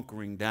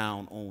 hunkering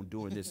down on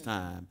during this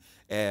time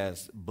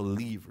as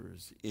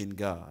believers in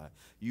God?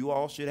 You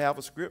all should have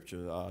a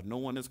scripture. No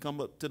one has come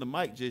up to the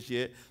mic just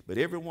yet, but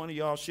every one of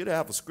y'all should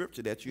have a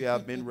scripture that you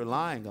have been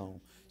relying on,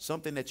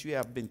 something that you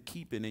have been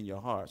keeping in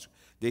your hearts.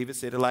 David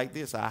said it like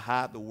this: I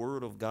hide the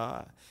word of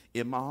God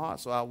in my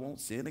heart so I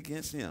won't sin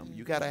against him.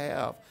 You got to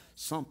have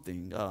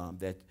something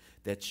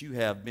that you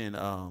have been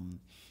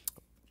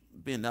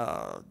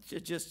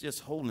just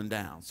holding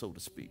down, so to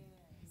speak.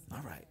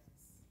 All right,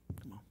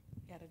 come on.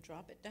 Got to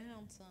drop it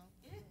down some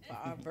for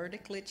our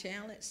vertically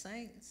challenged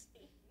saints.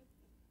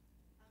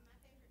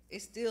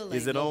 It still ain't.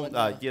 Is it on?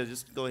 Yeah,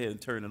 just go ahead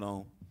and turn it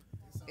on.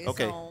 It's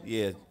okay. on.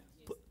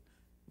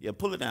 Yeah,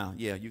 pull it down.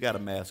 Yeah, you got a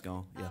mask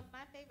on. Yeah. My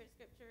favorite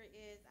scripture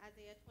is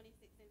Isaiah 26:3.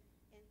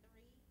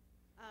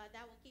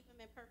 That will keep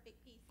him in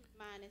perfect peace, whose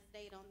mind is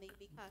stayed on thee,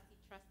 because he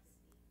trusted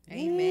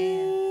thee.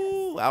 Amen.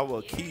 Ooh, I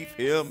will keep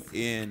him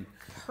in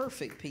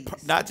Perfect peace.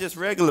 not just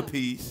regular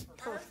peace,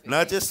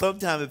 not just some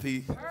time of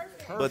peace,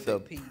 but the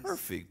peace.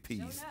 perfect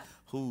peace,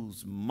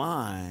 whose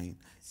mind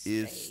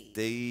is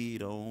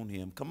stayed on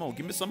him. Come on,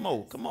 give me some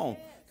more. Come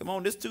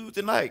on, this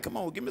Tuesday night. Come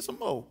on, give me some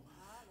more.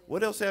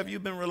 What else have you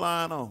been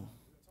relying on?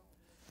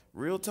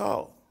 Real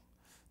talk.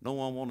 No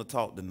one want to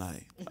talk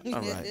tonight.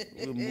 All right,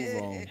 we'll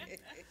move on.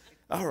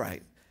 All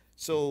right,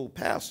 so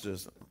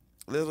pastors,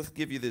 let's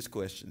give you this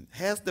question.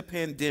 Has the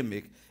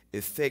pandemic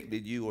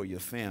affected you or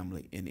your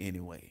family in any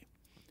way?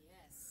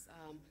 Yes.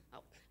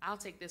 I'll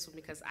take this one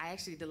because I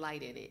actually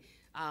delight in it.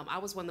 I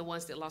was one of the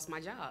ones that lost my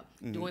job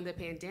during the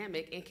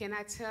pandemic. And can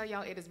I tell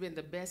y'all, it has been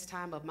the best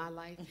time of my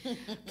life.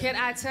 Can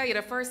I tell you,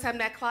 the first time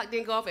that clock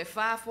didn't go off at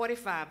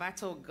 5:45, I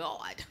told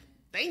God,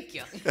 thank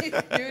you.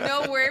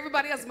 Where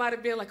everybody else might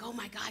have been like, oh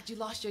my God, you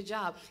lost your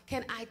job.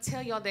 Can I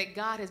tell y'all that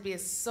God has been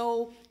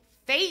so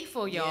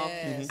faithful, y'all.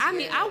 Yes, I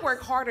mean, I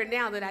work harder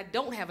now that I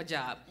don't have a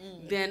job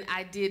than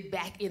I did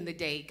back in the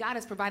day. God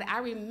has provided. I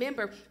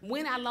remember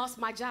when I lost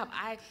my job,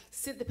 I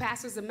sent the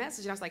pastors a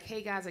message. I was like,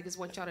 hey guys, I just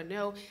want y'all to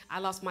know I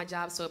lost my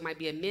job, so it might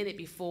be a minute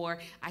before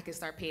I can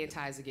start paying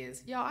tithes again.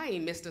 Y'all, I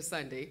ain't missed a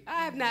Sunday.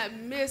 I have not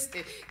missed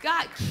it.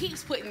 God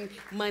keeps putting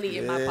money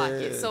in my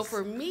pocket. So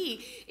for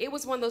me, it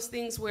was one of those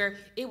things where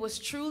it was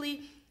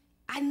truly,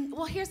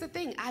 well, here's the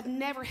thing. I've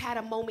never had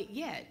a moment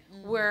yet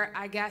where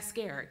I got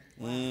scared.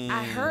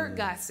 I heard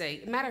God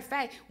say, matter of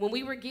fact, when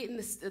we were getting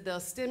the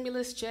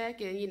stimulus check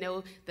and,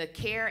 the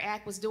CARE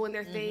Act was doing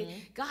their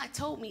thing, God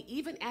told me,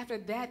 even after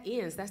that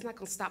ends, that's not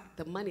going to stop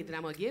the money that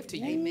I'm going to give to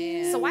you.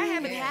 Amen. So I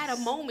haven't had a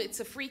moment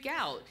to freak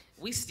out.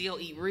 We still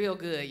eat real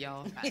good,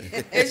 y'all.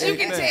 As you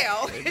can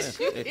tell. As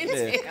you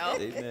can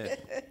tell. Amen.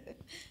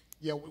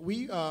 Yeah,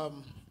 we, let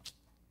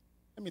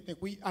me think.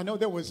 I know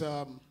there was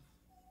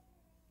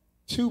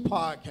 2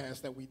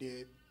 podcasts that we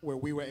did where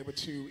we were able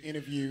to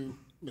interview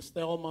Miss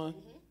Thelma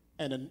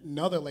and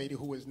another lady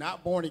who was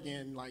not born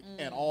again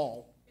at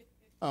all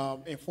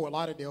in Fort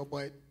Lauderdale,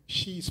 but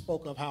she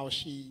spoke of how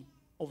she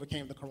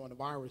overcame the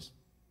coronavirus.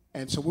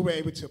 And so we were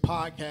able to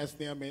podcast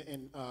them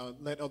and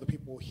let other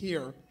people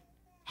hear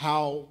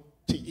how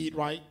to eat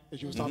right,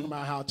 as you was talking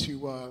about, how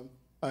to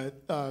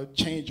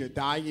change your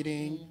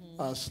dieting,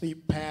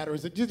 sleep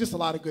patterns, just a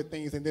lot of good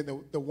things. And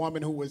then the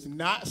woman who was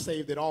not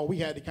saved at all, we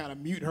had to kind of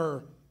mute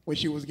her when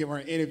she was giving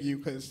her interview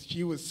because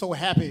she was so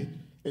happy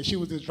that she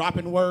was just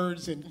dropping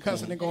words and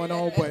cussing and going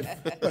on.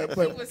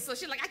 So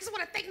she's like, I just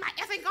want to thank my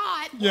effing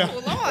God. Yeah.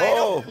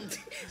 Oh, Lord.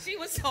 She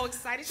was so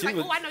excited. She's like,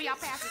 I know y'all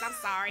pastors. I'm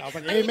sorry. I was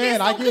like, But he amen, been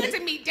so I get good it. to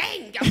me.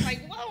 Dang. I was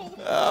like,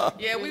 whoa.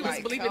 Yeah, we was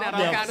believing out all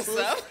Yeah. kind of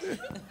stuff.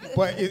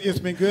 But it's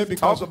been good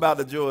because Talk about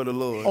the joy of the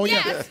Lord. oh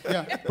yeah, Yes.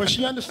 yeah. But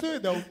she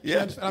understood though. She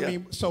Yeah, understood. I yeah.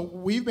 mean, so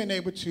we've been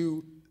able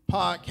to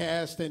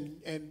podcast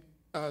and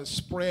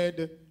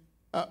spread.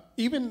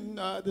 Even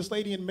this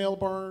lady in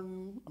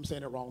Melbourne, I'm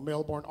saying it wrong,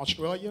 Melbourne,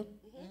 Australia.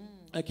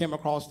 I came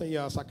across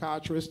a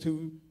psychiatrist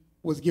who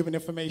was giving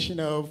information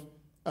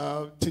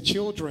to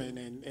children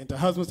and to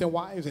husbands and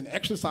wives and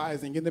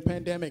exercising in the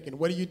pandemic and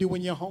what do you do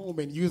when you're home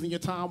and using your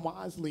time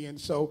wisely. And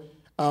so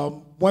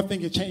one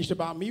thing that changed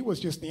about me was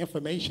just the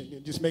information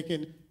and just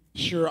making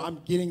sure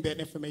I'm getting that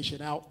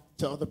information out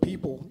to other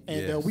people.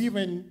 And Yes. we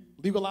even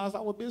legalized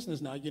our business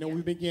now. You know,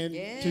 we begin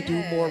to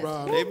do more.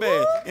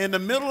 Amen. In the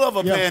middle of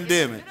a Yeah.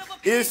 pandemic,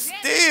 it's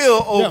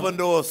still open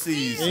door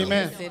season.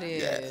 Amen. Yes, it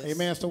is.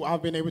 Amen. So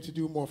I've been able to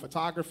do more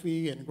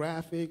photography and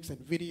graphics and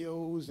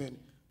videos, and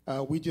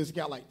we just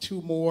got like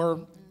 2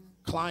 more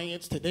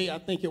clients today, I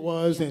think it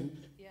was,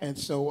 and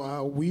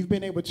so we've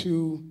been able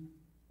to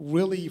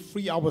really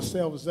free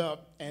ourselves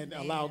up and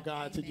allow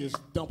God to just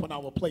dump on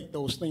our plate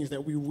those things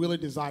that we really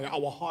desire,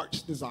 our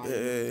hearts desire.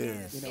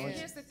 Yes. You know, And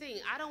here's the thing.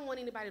 I don't want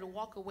anybody to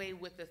walk away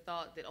with the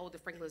thought that, oh, the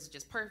Franklins are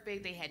just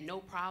perfect. They had no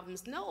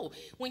problems. No.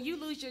 When you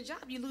lose your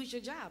job, you lose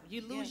your job.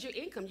 You lose your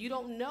income. You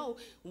don't know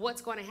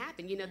what's going to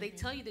happen. You know, they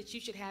tell you that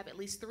you should have at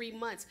least 3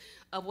 months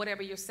of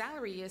whatever your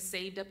salary is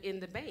saved up in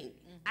the bank.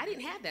 I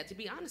didn't have that, to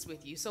be honest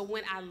with you. So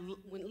when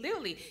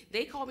literally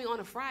they called me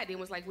on a Friday and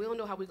was like, we don't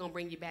know how we're going to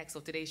bring you back,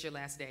 so today's your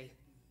last day.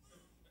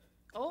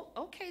 Oh,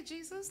 okay,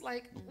 Jesus.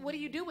 Like, what do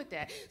you do with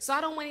that? So I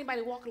don't want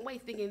anybody walking away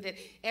thinking that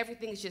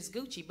everything is just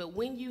Gucci. But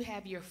when you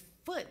have your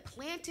foot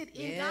planted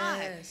in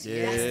God, that's the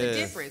Yes.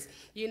 difference.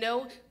 You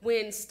know,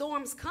 when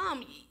storms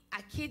come,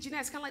 I kid you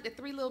not, it's kind of like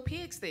the 3 Little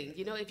Pigs thing.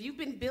 You know, if you've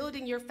been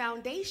building your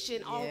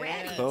foundation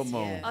already, Come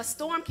on. a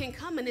storm can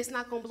come and it's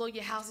not going to blow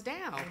your house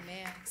down.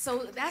 Amen.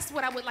 So that's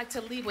what I would like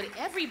to leave with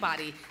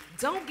everybody.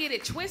 Don't get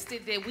it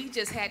twisted that we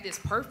just had this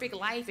perfect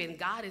life and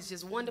God is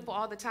just wonderful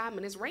all the time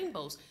and it's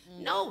rainbows.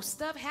 No,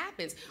 stuff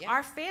happens.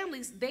 Our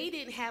families, they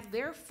didn't have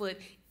their foot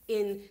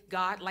in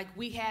God like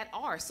we had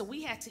ours. So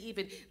we had to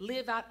even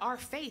live out our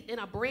faith in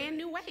a brand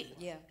new way.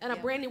 In a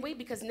brand new way,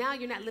 because now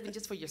you're not living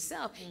just for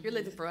yourself, you're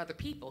living for other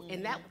people.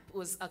 And that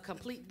was a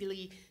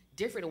completely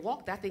different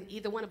walk that I think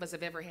either one of us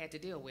have ever had to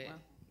deal with.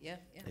 Yeah.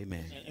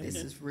 Amen. This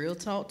is Real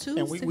Talk Tuesday.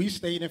 and we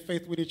stayed in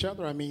faith with each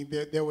other. I mean,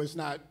 there was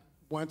not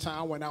one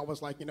time when I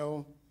was like, you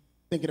know,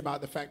 thinking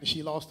about the fact that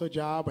she lost her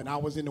job and I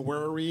was in the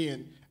worry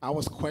and I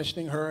was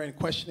questioning her and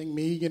questioning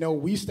me. You know,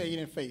 we stayed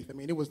in faith. I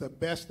mean, it was the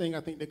best thing I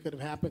think that could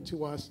have happened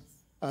to us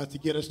to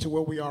get us to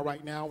where we are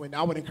right now. And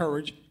I would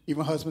encourage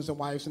even husbands and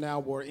wives now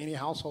or any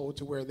household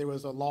to where there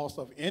was a loss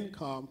of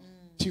income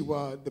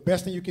to the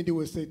best thing you can do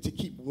is to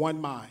keep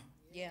one mind.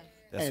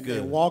 That's and, good.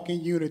 and walk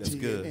in unity. That's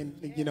good.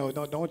 And you know,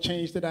 don't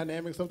change the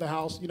dynamics of the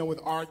house, you know,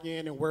 with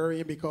arguing and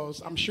worrying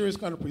because I'm sure it's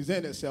going to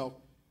present itself.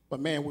 But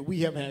man,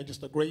 we have had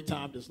just a great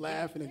time just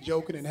laughing and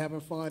joking and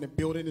having fun and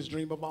building this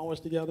dream of ours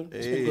together.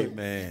 It's been good.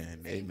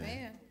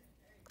 Amen.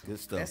 Good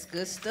stuff. That's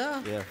good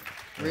stuff. Yeah.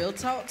 Real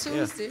Talk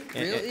Tuesday. And-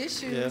 Real and-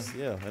 issues.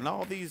 Yeah. And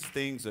all these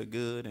things are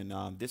good,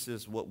 and this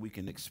is what we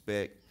can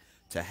expect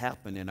to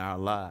happen in our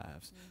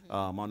lives.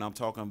 And I'm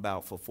talking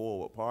about for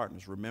Forward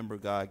Partners. Remember,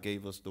 God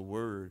gave us the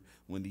word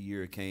when the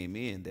year came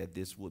in that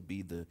this would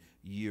be the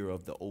year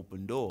of the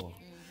open door.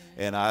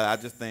 And I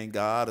just think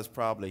God is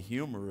probably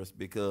humorous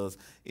because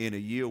in a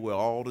year where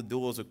all the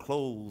doors are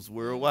closed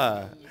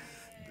worldwide,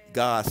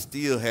 God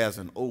still has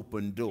an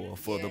open door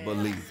for the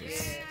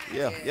believers.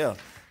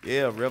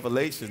 Yeah,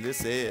 Revelation, this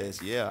says,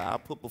 I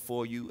put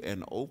before you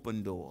an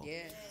open door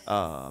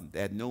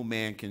that no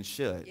man can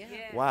shut.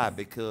 Why?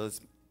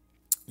 Because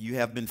you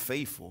have been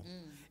faithful.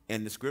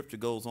 And the scripture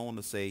goes on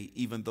to say,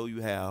 even though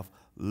you have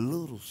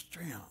little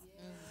strength.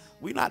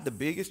 We're not the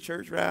biggest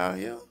church around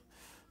here,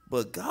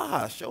 but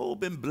God sure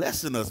been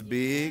blessing us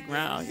big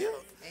around here,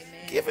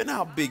 giving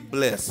out big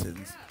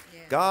blessings.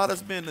 God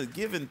has been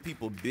giving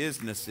people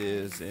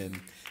businesses,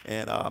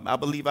 and I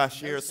believe I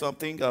shared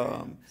something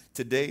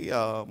today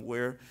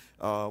where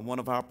one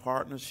of our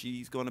partners,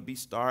 she's going to be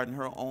starting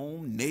her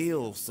own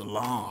nail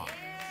salon.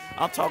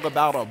 I'm talking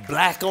about a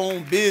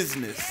black-owned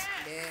business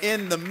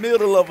in the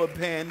middle of a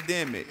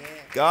pandemic.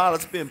 God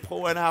has been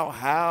pouring out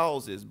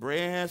houses,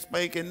 brand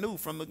spanking new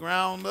from the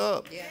ground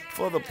up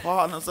for the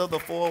partners of the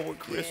Forward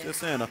Christian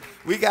Center.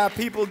 We got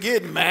people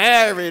getting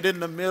married in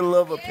the middle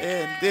of a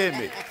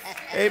pandemic.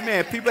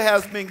 Amen. People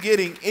have been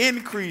getting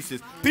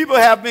increases. People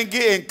have been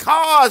getting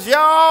cars,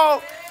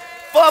 y'all,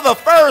 for the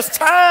first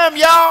time,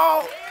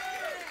 y'all.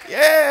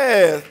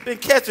 Yes, been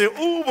catching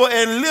Uber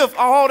and Lyft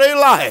all their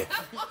life.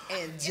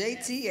 And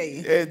JTA.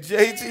 And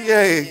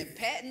JTA. And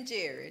Pat and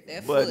Jared.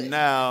 But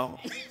now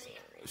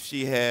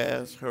she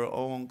has her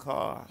own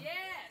car.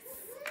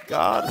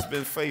 God has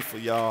been faithful,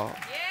 y'all.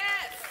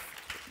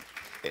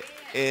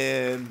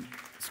 And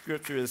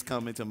scripture is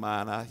coming to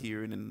mind. I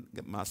hear it in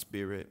my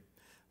spirit.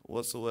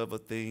 Whatsoever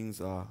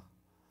things are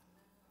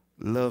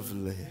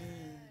lovely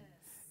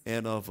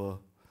and of a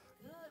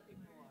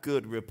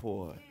good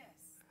report.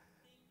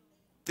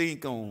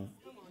 Think on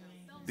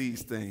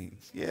these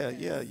things.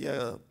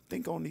 Yeah.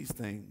 Think on these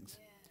things.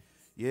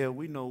 Yeah,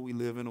 we know we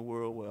live in a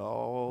world where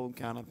all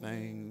kind of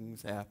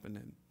things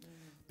happening.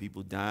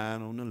 People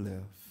dying on the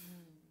left.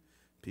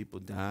 People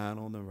dying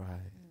on the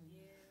right.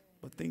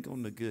 But think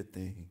on the good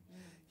thing.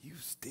 You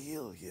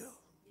still here.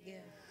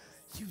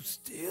 You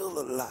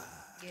still alive.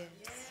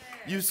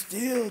 You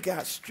still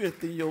got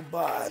strength in your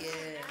body.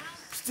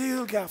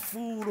 Still got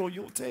food on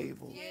your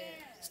table.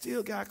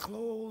 Still got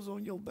clothes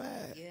on your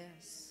back.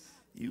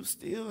 You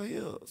still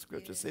here.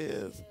 Scripture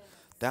says,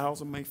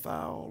 1,000 may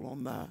fall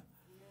on thy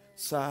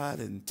side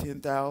and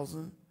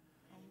 10,000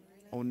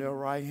 on their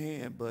right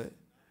hand, but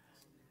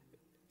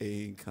it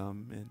ain't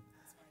coming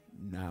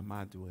nigh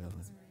my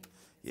dwelling.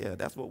 Yeah,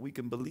 that's what we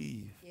can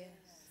believe.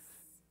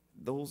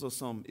 Those are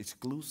some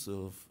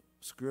exclusive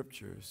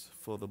scriptures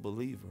for the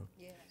believer.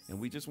 And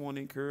we just want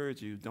to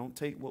encourage you, don't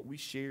take what we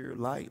share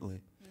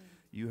lightly.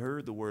 You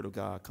heard the word of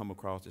God come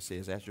across that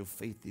says, as your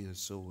faith is,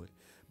 so it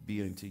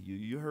be unto you.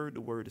 You heard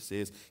the word that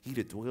says, he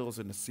that dwells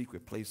in the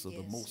secret place of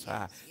the Most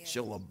High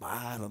shall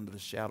abide under the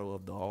shadow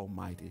of the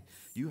Almighty.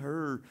 You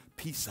heard,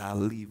 peace I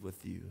leave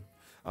with you.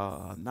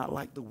 Not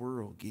like the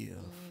world gives.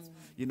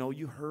 You know,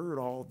 you heard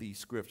all these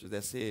scriptures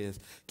that says,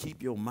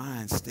 keep your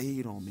mind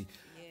stayed on me.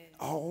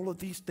 All of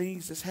these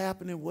things that's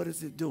happening, what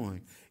is it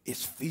doing?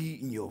 It's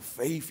feeding your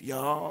faith,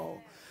 y'all.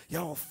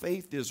 Y'all,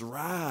 faith is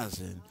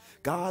rising.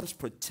 God is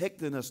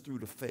protecting us through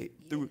the faith,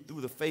 through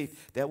the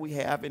faith that we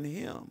have in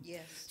him.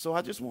 So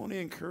I just want to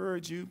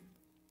encourage you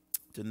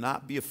to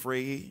not be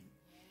afraid,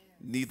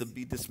 neither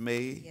be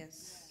dismayed.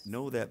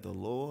 Know that the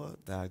Lord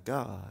thy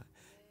God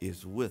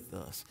is with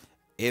us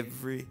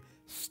every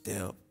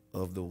step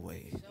of the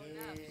way.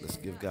 Let's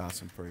give God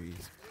some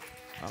praise.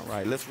 All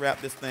right, let's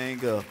wrap this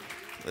thing up.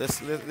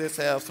 Let's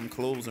have some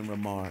closing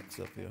remarks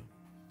up here.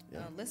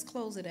 Let's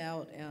close it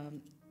out.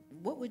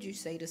 What would you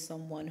say to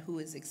someone who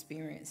has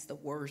experienced the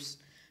worst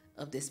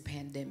of this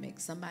pandemic?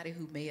 Somebody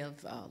who may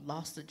have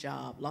lost a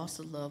job, lost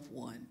a loved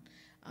one,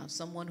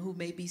 someone who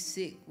may be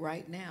sick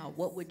right now.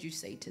 What would you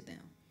say to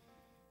them?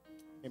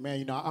 Amen.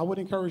 You know, I would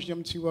encourage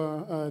them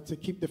to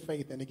keep the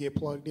faith and to get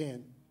plugged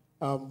in.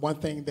 One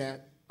thing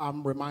that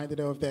I'm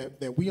reminded of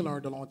that we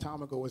learned a long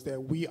time ago is that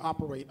we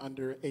operate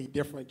under a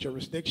different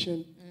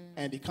jurisdiction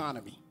and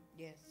economy.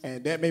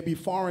 And that may be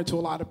foreign to a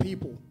lot of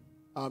people.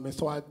 And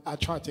so I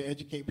try to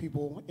educate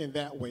people in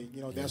that way.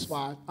 You know, that's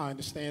why I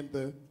understand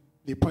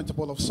the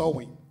principle of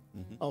sowing,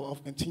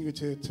 of continue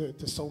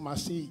to sow my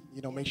seed.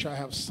 You know, make sure I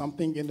have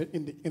something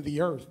in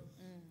the earth.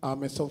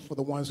 And so for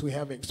the ones who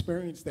have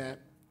experienced that,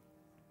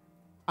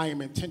 I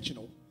am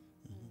intentional.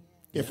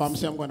 If I'm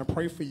saying I'm going to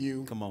pray for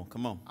you, come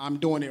on. I'm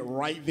doing it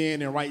right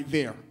then and right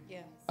there.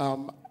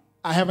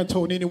 I haven't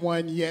told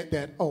anyone yet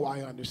that, oh,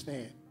 I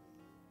understand.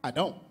 I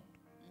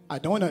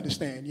don't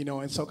understand, you know,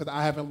 and so because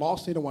I haven't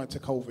lost anyone to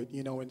COVID,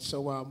 you know, and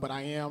so, but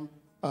I am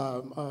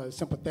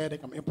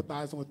sympathetic. I'm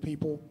empathizing with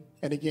people.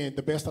 And again,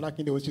 the best that I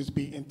can do is just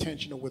be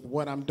intentional with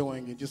what I'm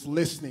doing and just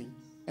listening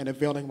and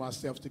availing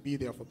myself to be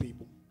there for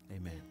people.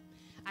 Amen.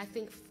 I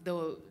think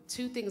the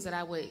two things that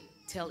I would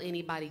tell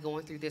anybody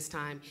going through this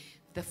time,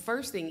 the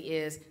first thing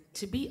is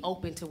to be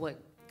open to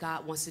what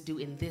God wants to do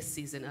in this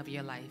season of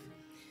your life.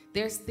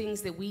 There's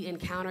things that we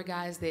encounter,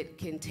 guys, that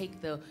can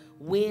take the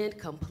wind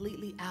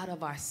completely out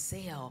of our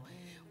sail.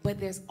 But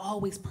there's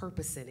always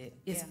purpose in it.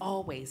 It's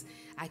always.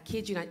 I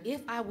kid you not.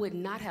 If I would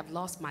not have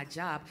lost my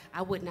job,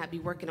 I would not be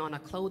working on a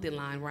clothing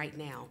line right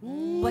now.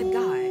 But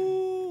God.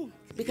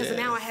 Because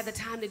now I had the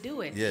time to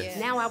do it.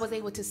 Now I was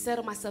able to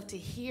settle myself to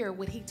hear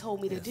what he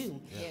told me to do.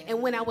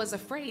 And when I was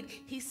afraid,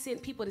 he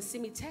sent people to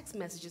send me text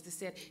messages that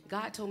said,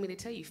 God told me to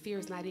tell you, fear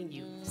is not in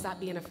you. Stop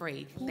being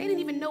afraid. They didn't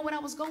even know what I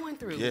was going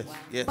through.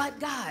 But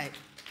God.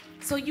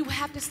 So you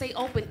have to stay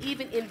open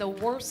even in the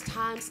worst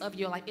times of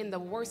your life, in the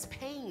worst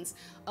pains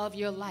of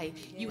your life.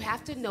 You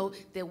have to know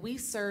that we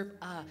serve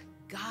a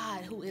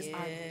God who is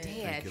our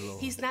dad.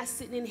 He's not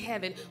sitting in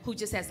heaven who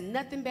just has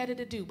nothing better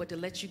to do but to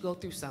let you go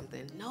through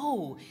something.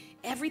 No,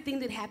 everything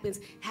that happens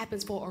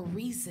for a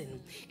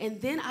reason.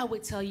 And then I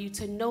would tell you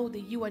to know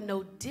that you are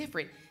no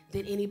different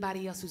than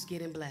anybody else who's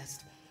getting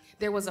blessed.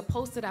 There was a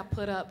post that I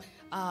put up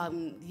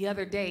the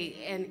other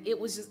day, and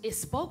it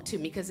spoke to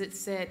me because it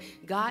said,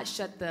 God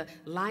shut the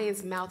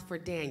lion's mouth for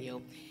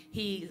Daniel.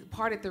 He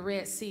parted the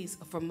Red Seas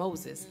for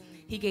Moses.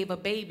 He gave a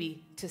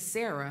baby to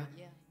Sarah.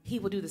 He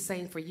will do the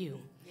same for you.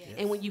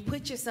 And when you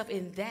put yourself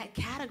in that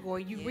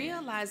category, you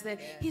realize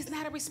that he's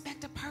not a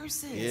respecter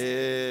person.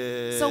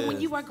 So when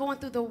you are going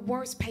through the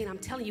worst pain, I'm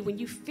telling you, when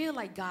you feel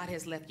like God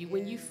has left you,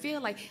 when you feel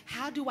like,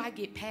 how do I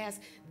get past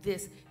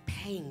this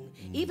pain?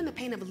 Even the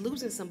pain of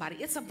losing somebody,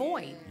 it's a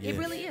void. It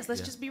really is.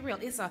 Let's just be real.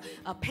 It's a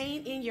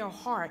pain in your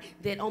heart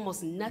that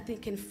almost nothing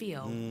can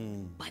feel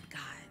but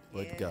God.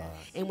 But God.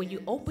 And when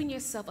you open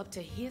yourself up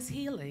to his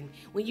healing,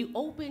 when you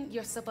open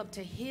yourself up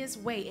to his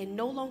way and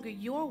no longer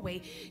your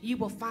way, you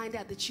will find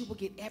out that you will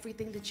get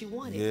everything that you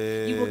wanted.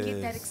 You will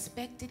get that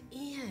expected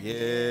end.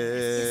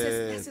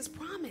 That's his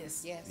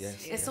promise.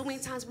 Yes. And so many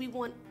times you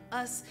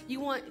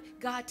want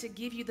God to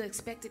give you the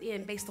expected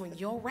end based on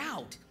your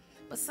route.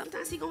 But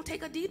sometimes he's going to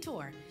take a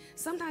detour.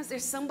 Sometimes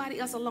there's somebody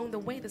else along the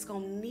way that's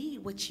going to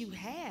need what you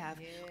have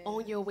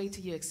on your way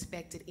to your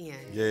expected end.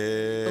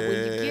 But when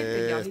you get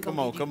there, y'all, he's going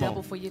to give you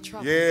double for your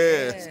trouble.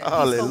 Yes.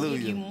 Hallelujah. He's going to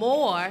give you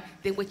more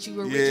than what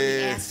you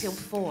originally asked him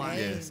for.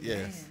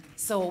 Yes.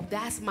 So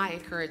that's my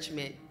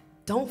encouragement.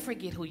 Don't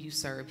forget who you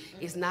serve.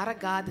 It's not a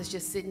God that's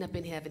just sitting up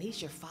in heaven. He's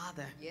your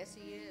Father. Yes,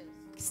 he is.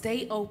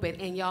 Stay open.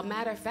 And y'all,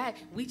 matter of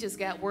fact, we just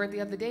got word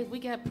the other day, we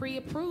got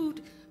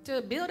pre-approved to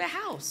build a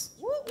house.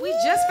 We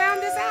just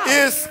found this out.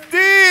 It's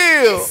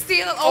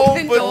still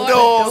open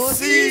door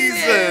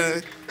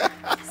season.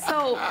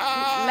 So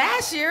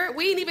last year,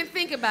 we didn't even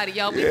think about it,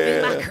 y'all. We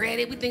think about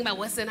credit. We think about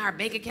what's in our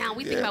bank account.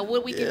 We think about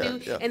what we can do.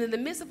 And in the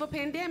midst of a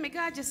pandemic,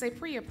 God just say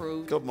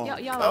pre-approved. Come on.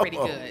 Y'all already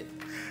good.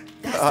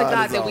 That's the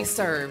God that we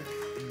serve.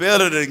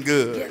 Better than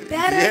good. Yeah,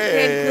 better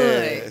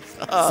than good.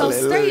 So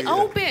stay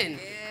open.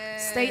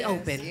 Stay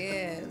open.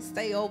 Yes.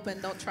 Stay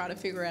open. Don't try to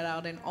figure it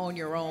out on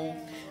your own.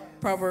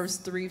 Proverbs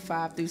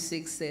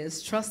 3:5-6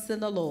 says, trust in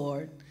the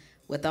Lord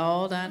with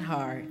all thine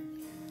heart.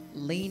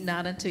 Lean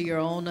not unto your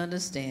own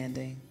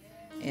understanding.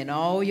 In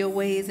all your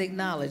ways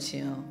acknowledge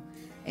him,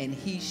 and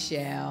he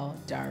shall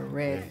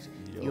direct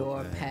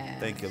your path.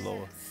 Thank you,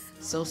 Lord.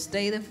 So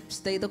stay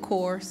the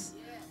course.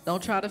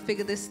 Don't try to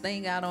figure this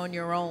thing out on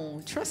your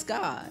own. Trust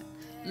God.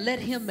 Let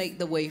him make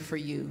the way for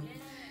you.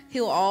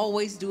 He'll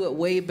always do it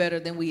way better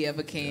than we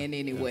ever can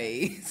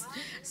anyways.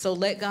 So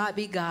let God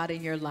be God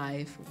in your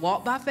life.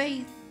 Walk by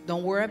faith.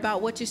 Don't worry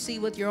about what you see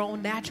with your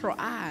own natural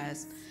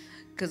eyes.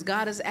 Because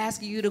God is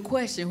asking you the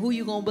question, who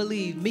you going to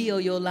believe, me or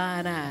your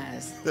lying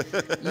eyes?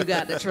 You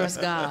got to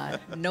trust God,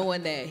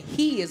 knowing that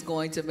he is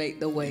going to make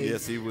the way.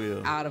 Yes, he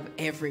will. Out of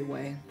every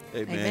way.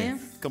 Amen.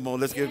 Come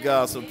on, let's give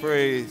God some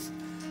praise.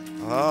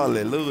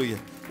 Hallelujah.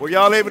 Were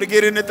y'all able to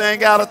get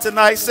anything out of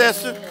tonight's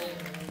session?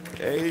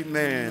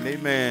 Amen.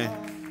 Amen.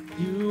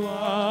 You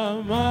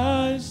are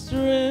my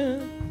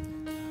strength.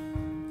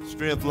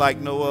 Strength like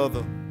no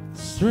other.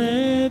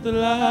 Strength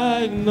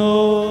like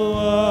no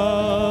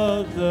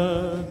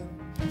other.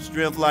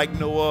 Strength like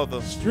no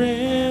other.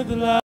 Strength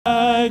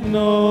like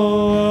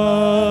no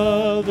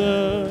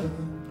other.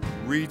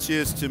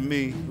 Reaches to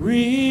me.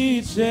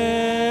 Reaches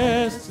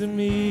to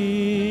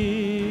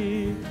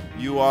me.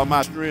 You are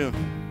my strength.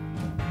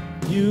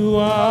 You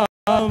are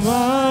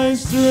my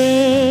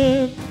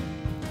strength.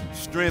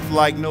 Strength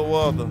like no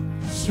other.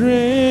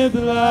 Strength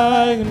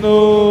like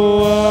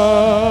no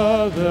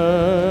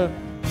other.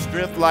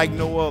 Strength like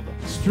no other.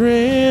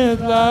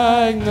 Strength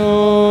like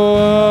no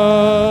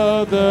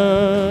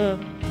other.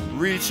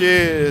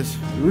 Reaches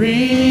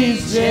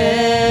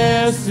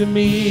to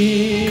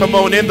me. Come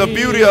on, in the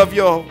beauty of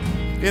your,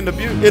 in the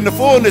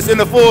fullness. In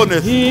the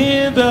fullness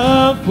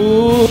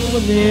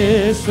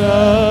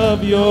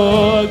of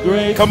your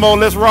grace. Come on,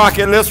 let's rock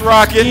it.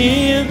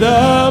 In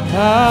the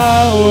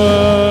power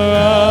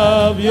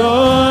of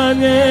your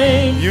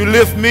name. You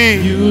lift me.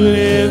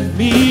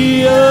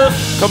 Up.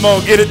 Come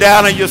on, get it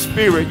down in your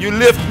spirit. You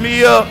lift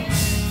me up.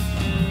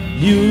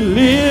 You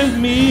lift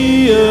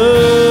me up.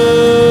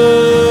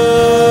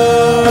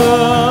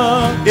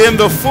 In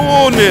the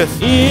fullness. Of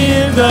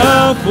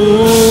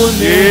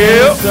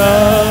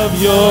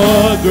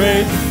your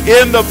grace.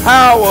 In the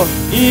power.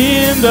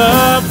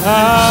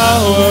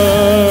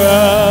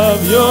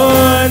 Of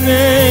your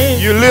name.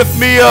 You lift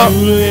me up.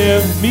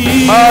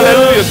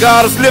 Hallelujah.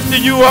 God is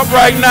lifting you up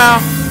right now.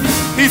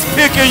 He's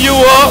picking you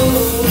up.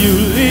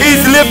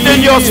 He's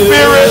lifting your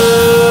spirit.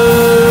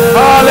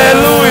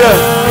 Hallelujah.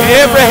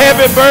 Every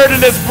heavy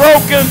burden is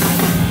broken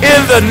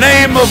in the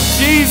name of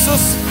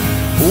Jesus.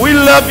 We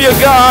love you,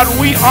 God.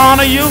 We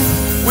honor you.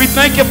 We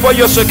thank you for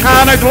your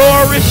Shekinah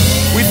glory.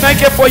 We thank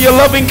you for your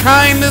loving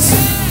kindness.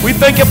 We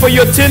thank you for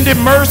your tender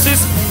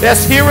mercies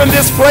that's here in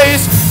this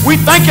place. We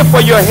thank you for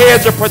your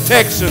hedge of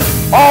protection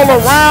all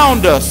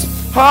around us.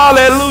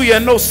 Hallelujah.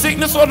 And no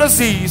sickness or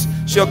disease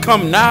shall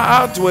come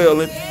nigh our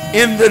dwelling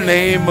in the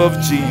name of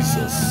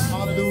Jesus.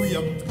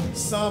 Hallelujah.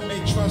 Some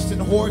may trust in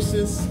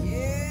horses.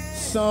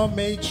 Some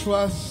may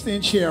trust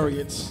in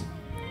chariots.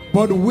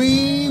 But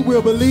we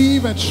will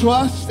believe and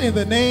trust in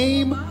the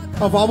name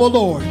of our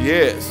Lord.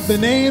 Yes. The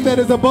name that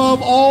is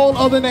above all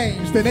other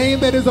names. The name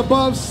that is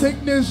above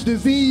sickness,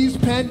 disease,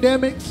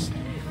 pandemics.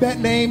 That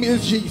name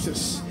is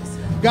Jesus.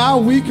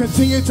 God, we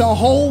continue to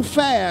hold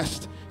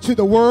fast to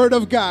the word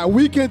of God.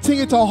 We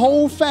continue to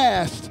hold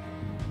fast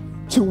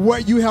to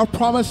what you have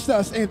promised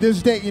us in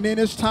this day and in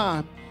this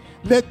time.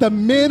 Let the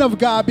men of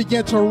God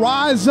begin to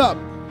rise up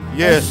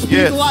and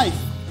speak life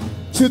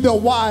to their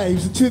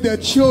wives, to their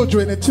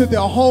children, and to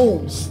their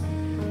homes.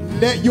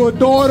 Let your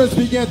daughters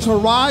begin to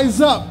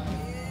rise up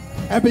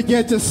and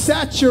begin to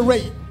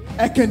saturate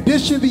and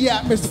condition the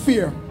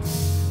atmosphere.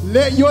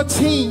 Let your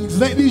teens,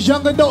 let these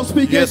young adults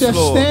begin to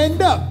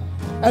stand up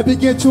and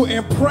begin to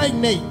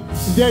impregnate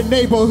their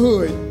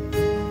neighborhood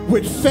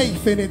with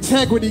faith and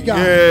integrity, God.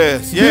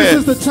 Yes, yes. This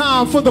is the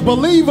time for the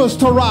believers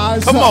to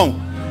rise up. Come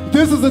on.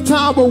 This is the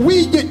time where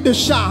we get to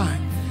shine.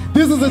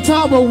 This is the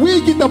time where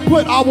we get to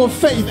put our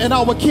faith and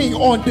our King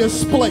on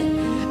display.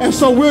 And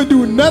so we'll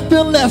do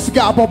nothing less,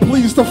 God, but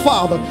please the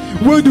Father.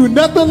 We'll do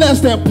nothing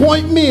less than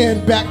point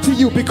men back to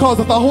you because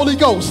of the Holy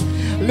Ghost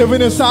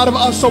living inside of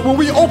us. So when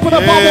we open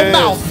up our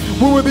mouth,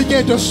 we will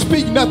begin to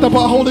speak nothing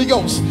but Holy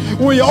Ghost.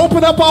 When we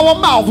open up our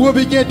mouth, we'll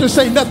begin to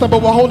say nothing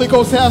but what Holy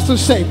Ghost has to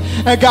say.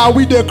 And God,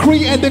 we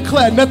decree and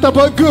declare nothing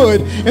but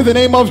good in the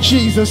name of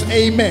Jesus.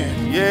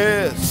 Amen.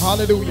 Yes.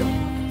 Hallelujah.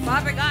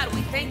 Father God,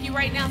 we thank you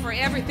right now for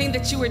everything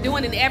that you are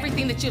doing and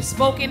everything that you've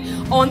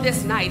spoken on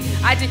this night.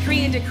 I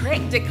decree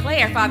and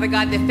declare, Father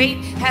God, that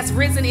faith has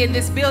risen in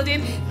this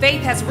building.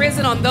 Faith has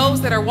risen on those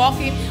that are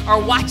walking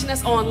or watching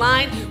us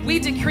online. We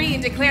decree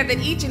and declare that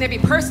each and every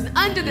person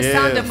under the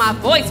sound of my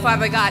voice,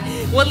 Father God,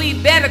 will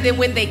leave better than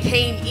when they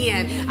came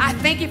in. I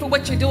thank you for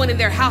what you're doing in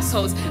their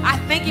households. I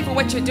thank you for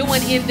what you're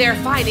doing in their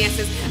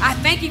finances. I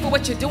thank you for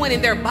what you're doing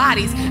in their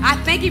bodies. I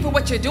thank you for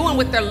what you're doing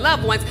with their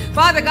loved ones.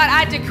 Father God,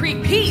 I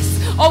decree peace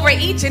over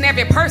each and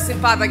every person,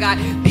 Father God.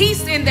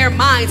 Peace in their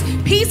minds.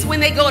 Peace when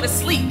they go to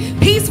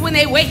sleep. Peace when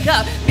they wake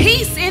up.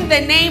 Peace in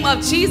the name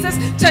of Jesus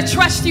to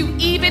trust you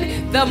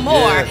even the more.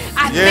 Yes.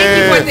 I thank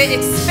you for the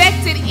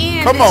expected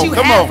end that you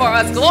have for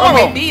us.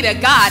 Glory be to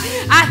God.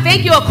 I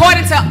thank you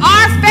according to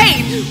our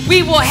faith,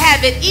 we will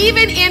have it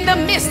even in the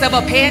midst of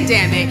a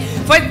pandemic.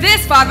 For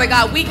this, Father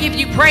God, we give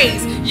you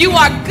praise. You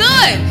are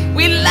good.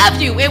 We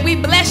love you and we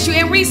bless you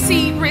and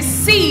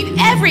receive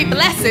every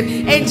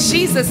blessing. In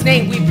Jesus'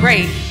 name we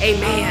pray.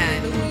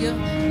 Amen.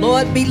 Hallelujah.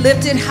 Lord, be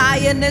lifted high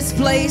in this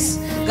place.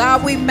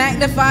 God, we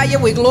magnify you.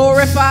 We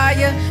glorify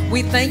you.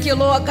 We thank you,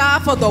 Lord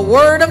God, for the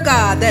word of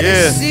God that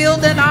is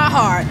sealed in our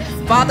heart.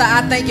 Father,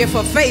 I thank you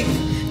for faith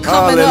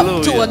coming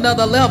up to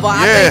another level.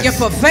 I thank you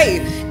for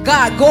faith,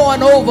 God,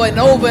 going over and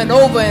over and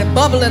over and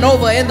bubbling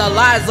over in the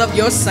lives of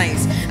your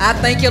saints. I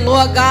thank you,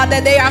 Lord God,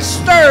 that they are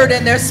stirred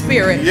in their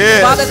spirit.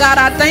 Father God,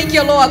 I thank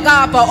you, Lord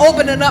God, for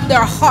opening up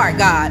their heart,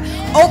 God,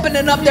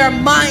 opening up their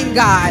mind,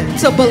 God,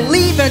 to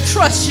believe and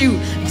trust you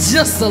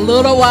just a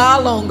little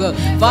while longer.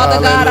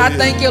 Father God, I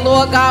thank you,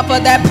 Lord God, for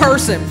that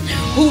person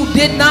who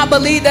did not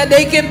believe that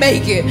they can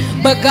make it.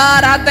 But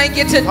God, I thank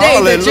you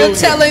today that you're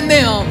telling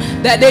them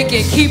that they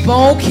can keep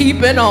on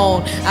keeping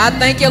on. I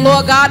thank you,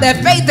 Lord God,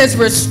 that faith is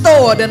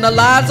restored in the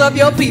lives of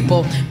your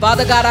people.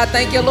 Father God, I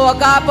thank you, Lord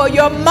God, for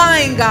your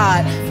mind,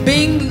 God,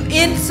 being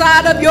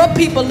inside of your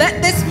people.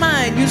 Let this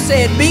mind, you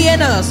said, be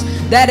in us,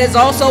 that is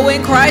also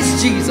in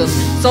Christ Jesus.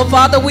 So,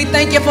 Father, we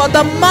thank you for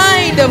the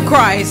mind of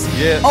Christ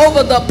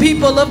over the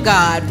people of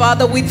God.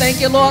 Father, we thank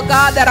you, Lord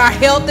God, that our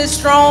health is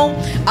strong,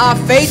 our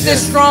faith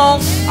is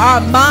strong, our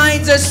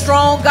minds are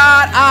strong,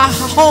 God. Our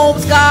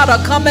homes, God,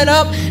 are coming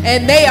up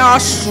and they are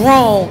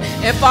strong.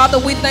 And, Father,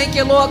 we thank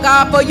you, Lord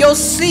God, for your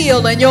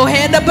seal and your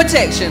hand of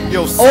protection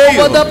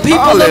over the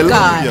people of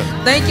God.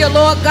 Thank you,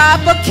 Lord God,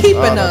 for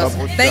keeping us.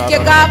 Thank you,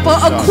 God, for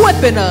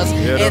equipping us.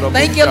 And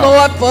thank you,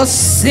 Lord, for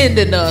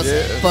sending us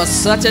for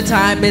such a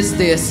time as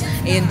this.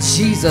 In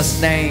Jesus'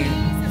 name.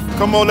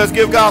 Come on, let's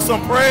give God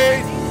some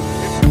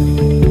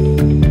praise.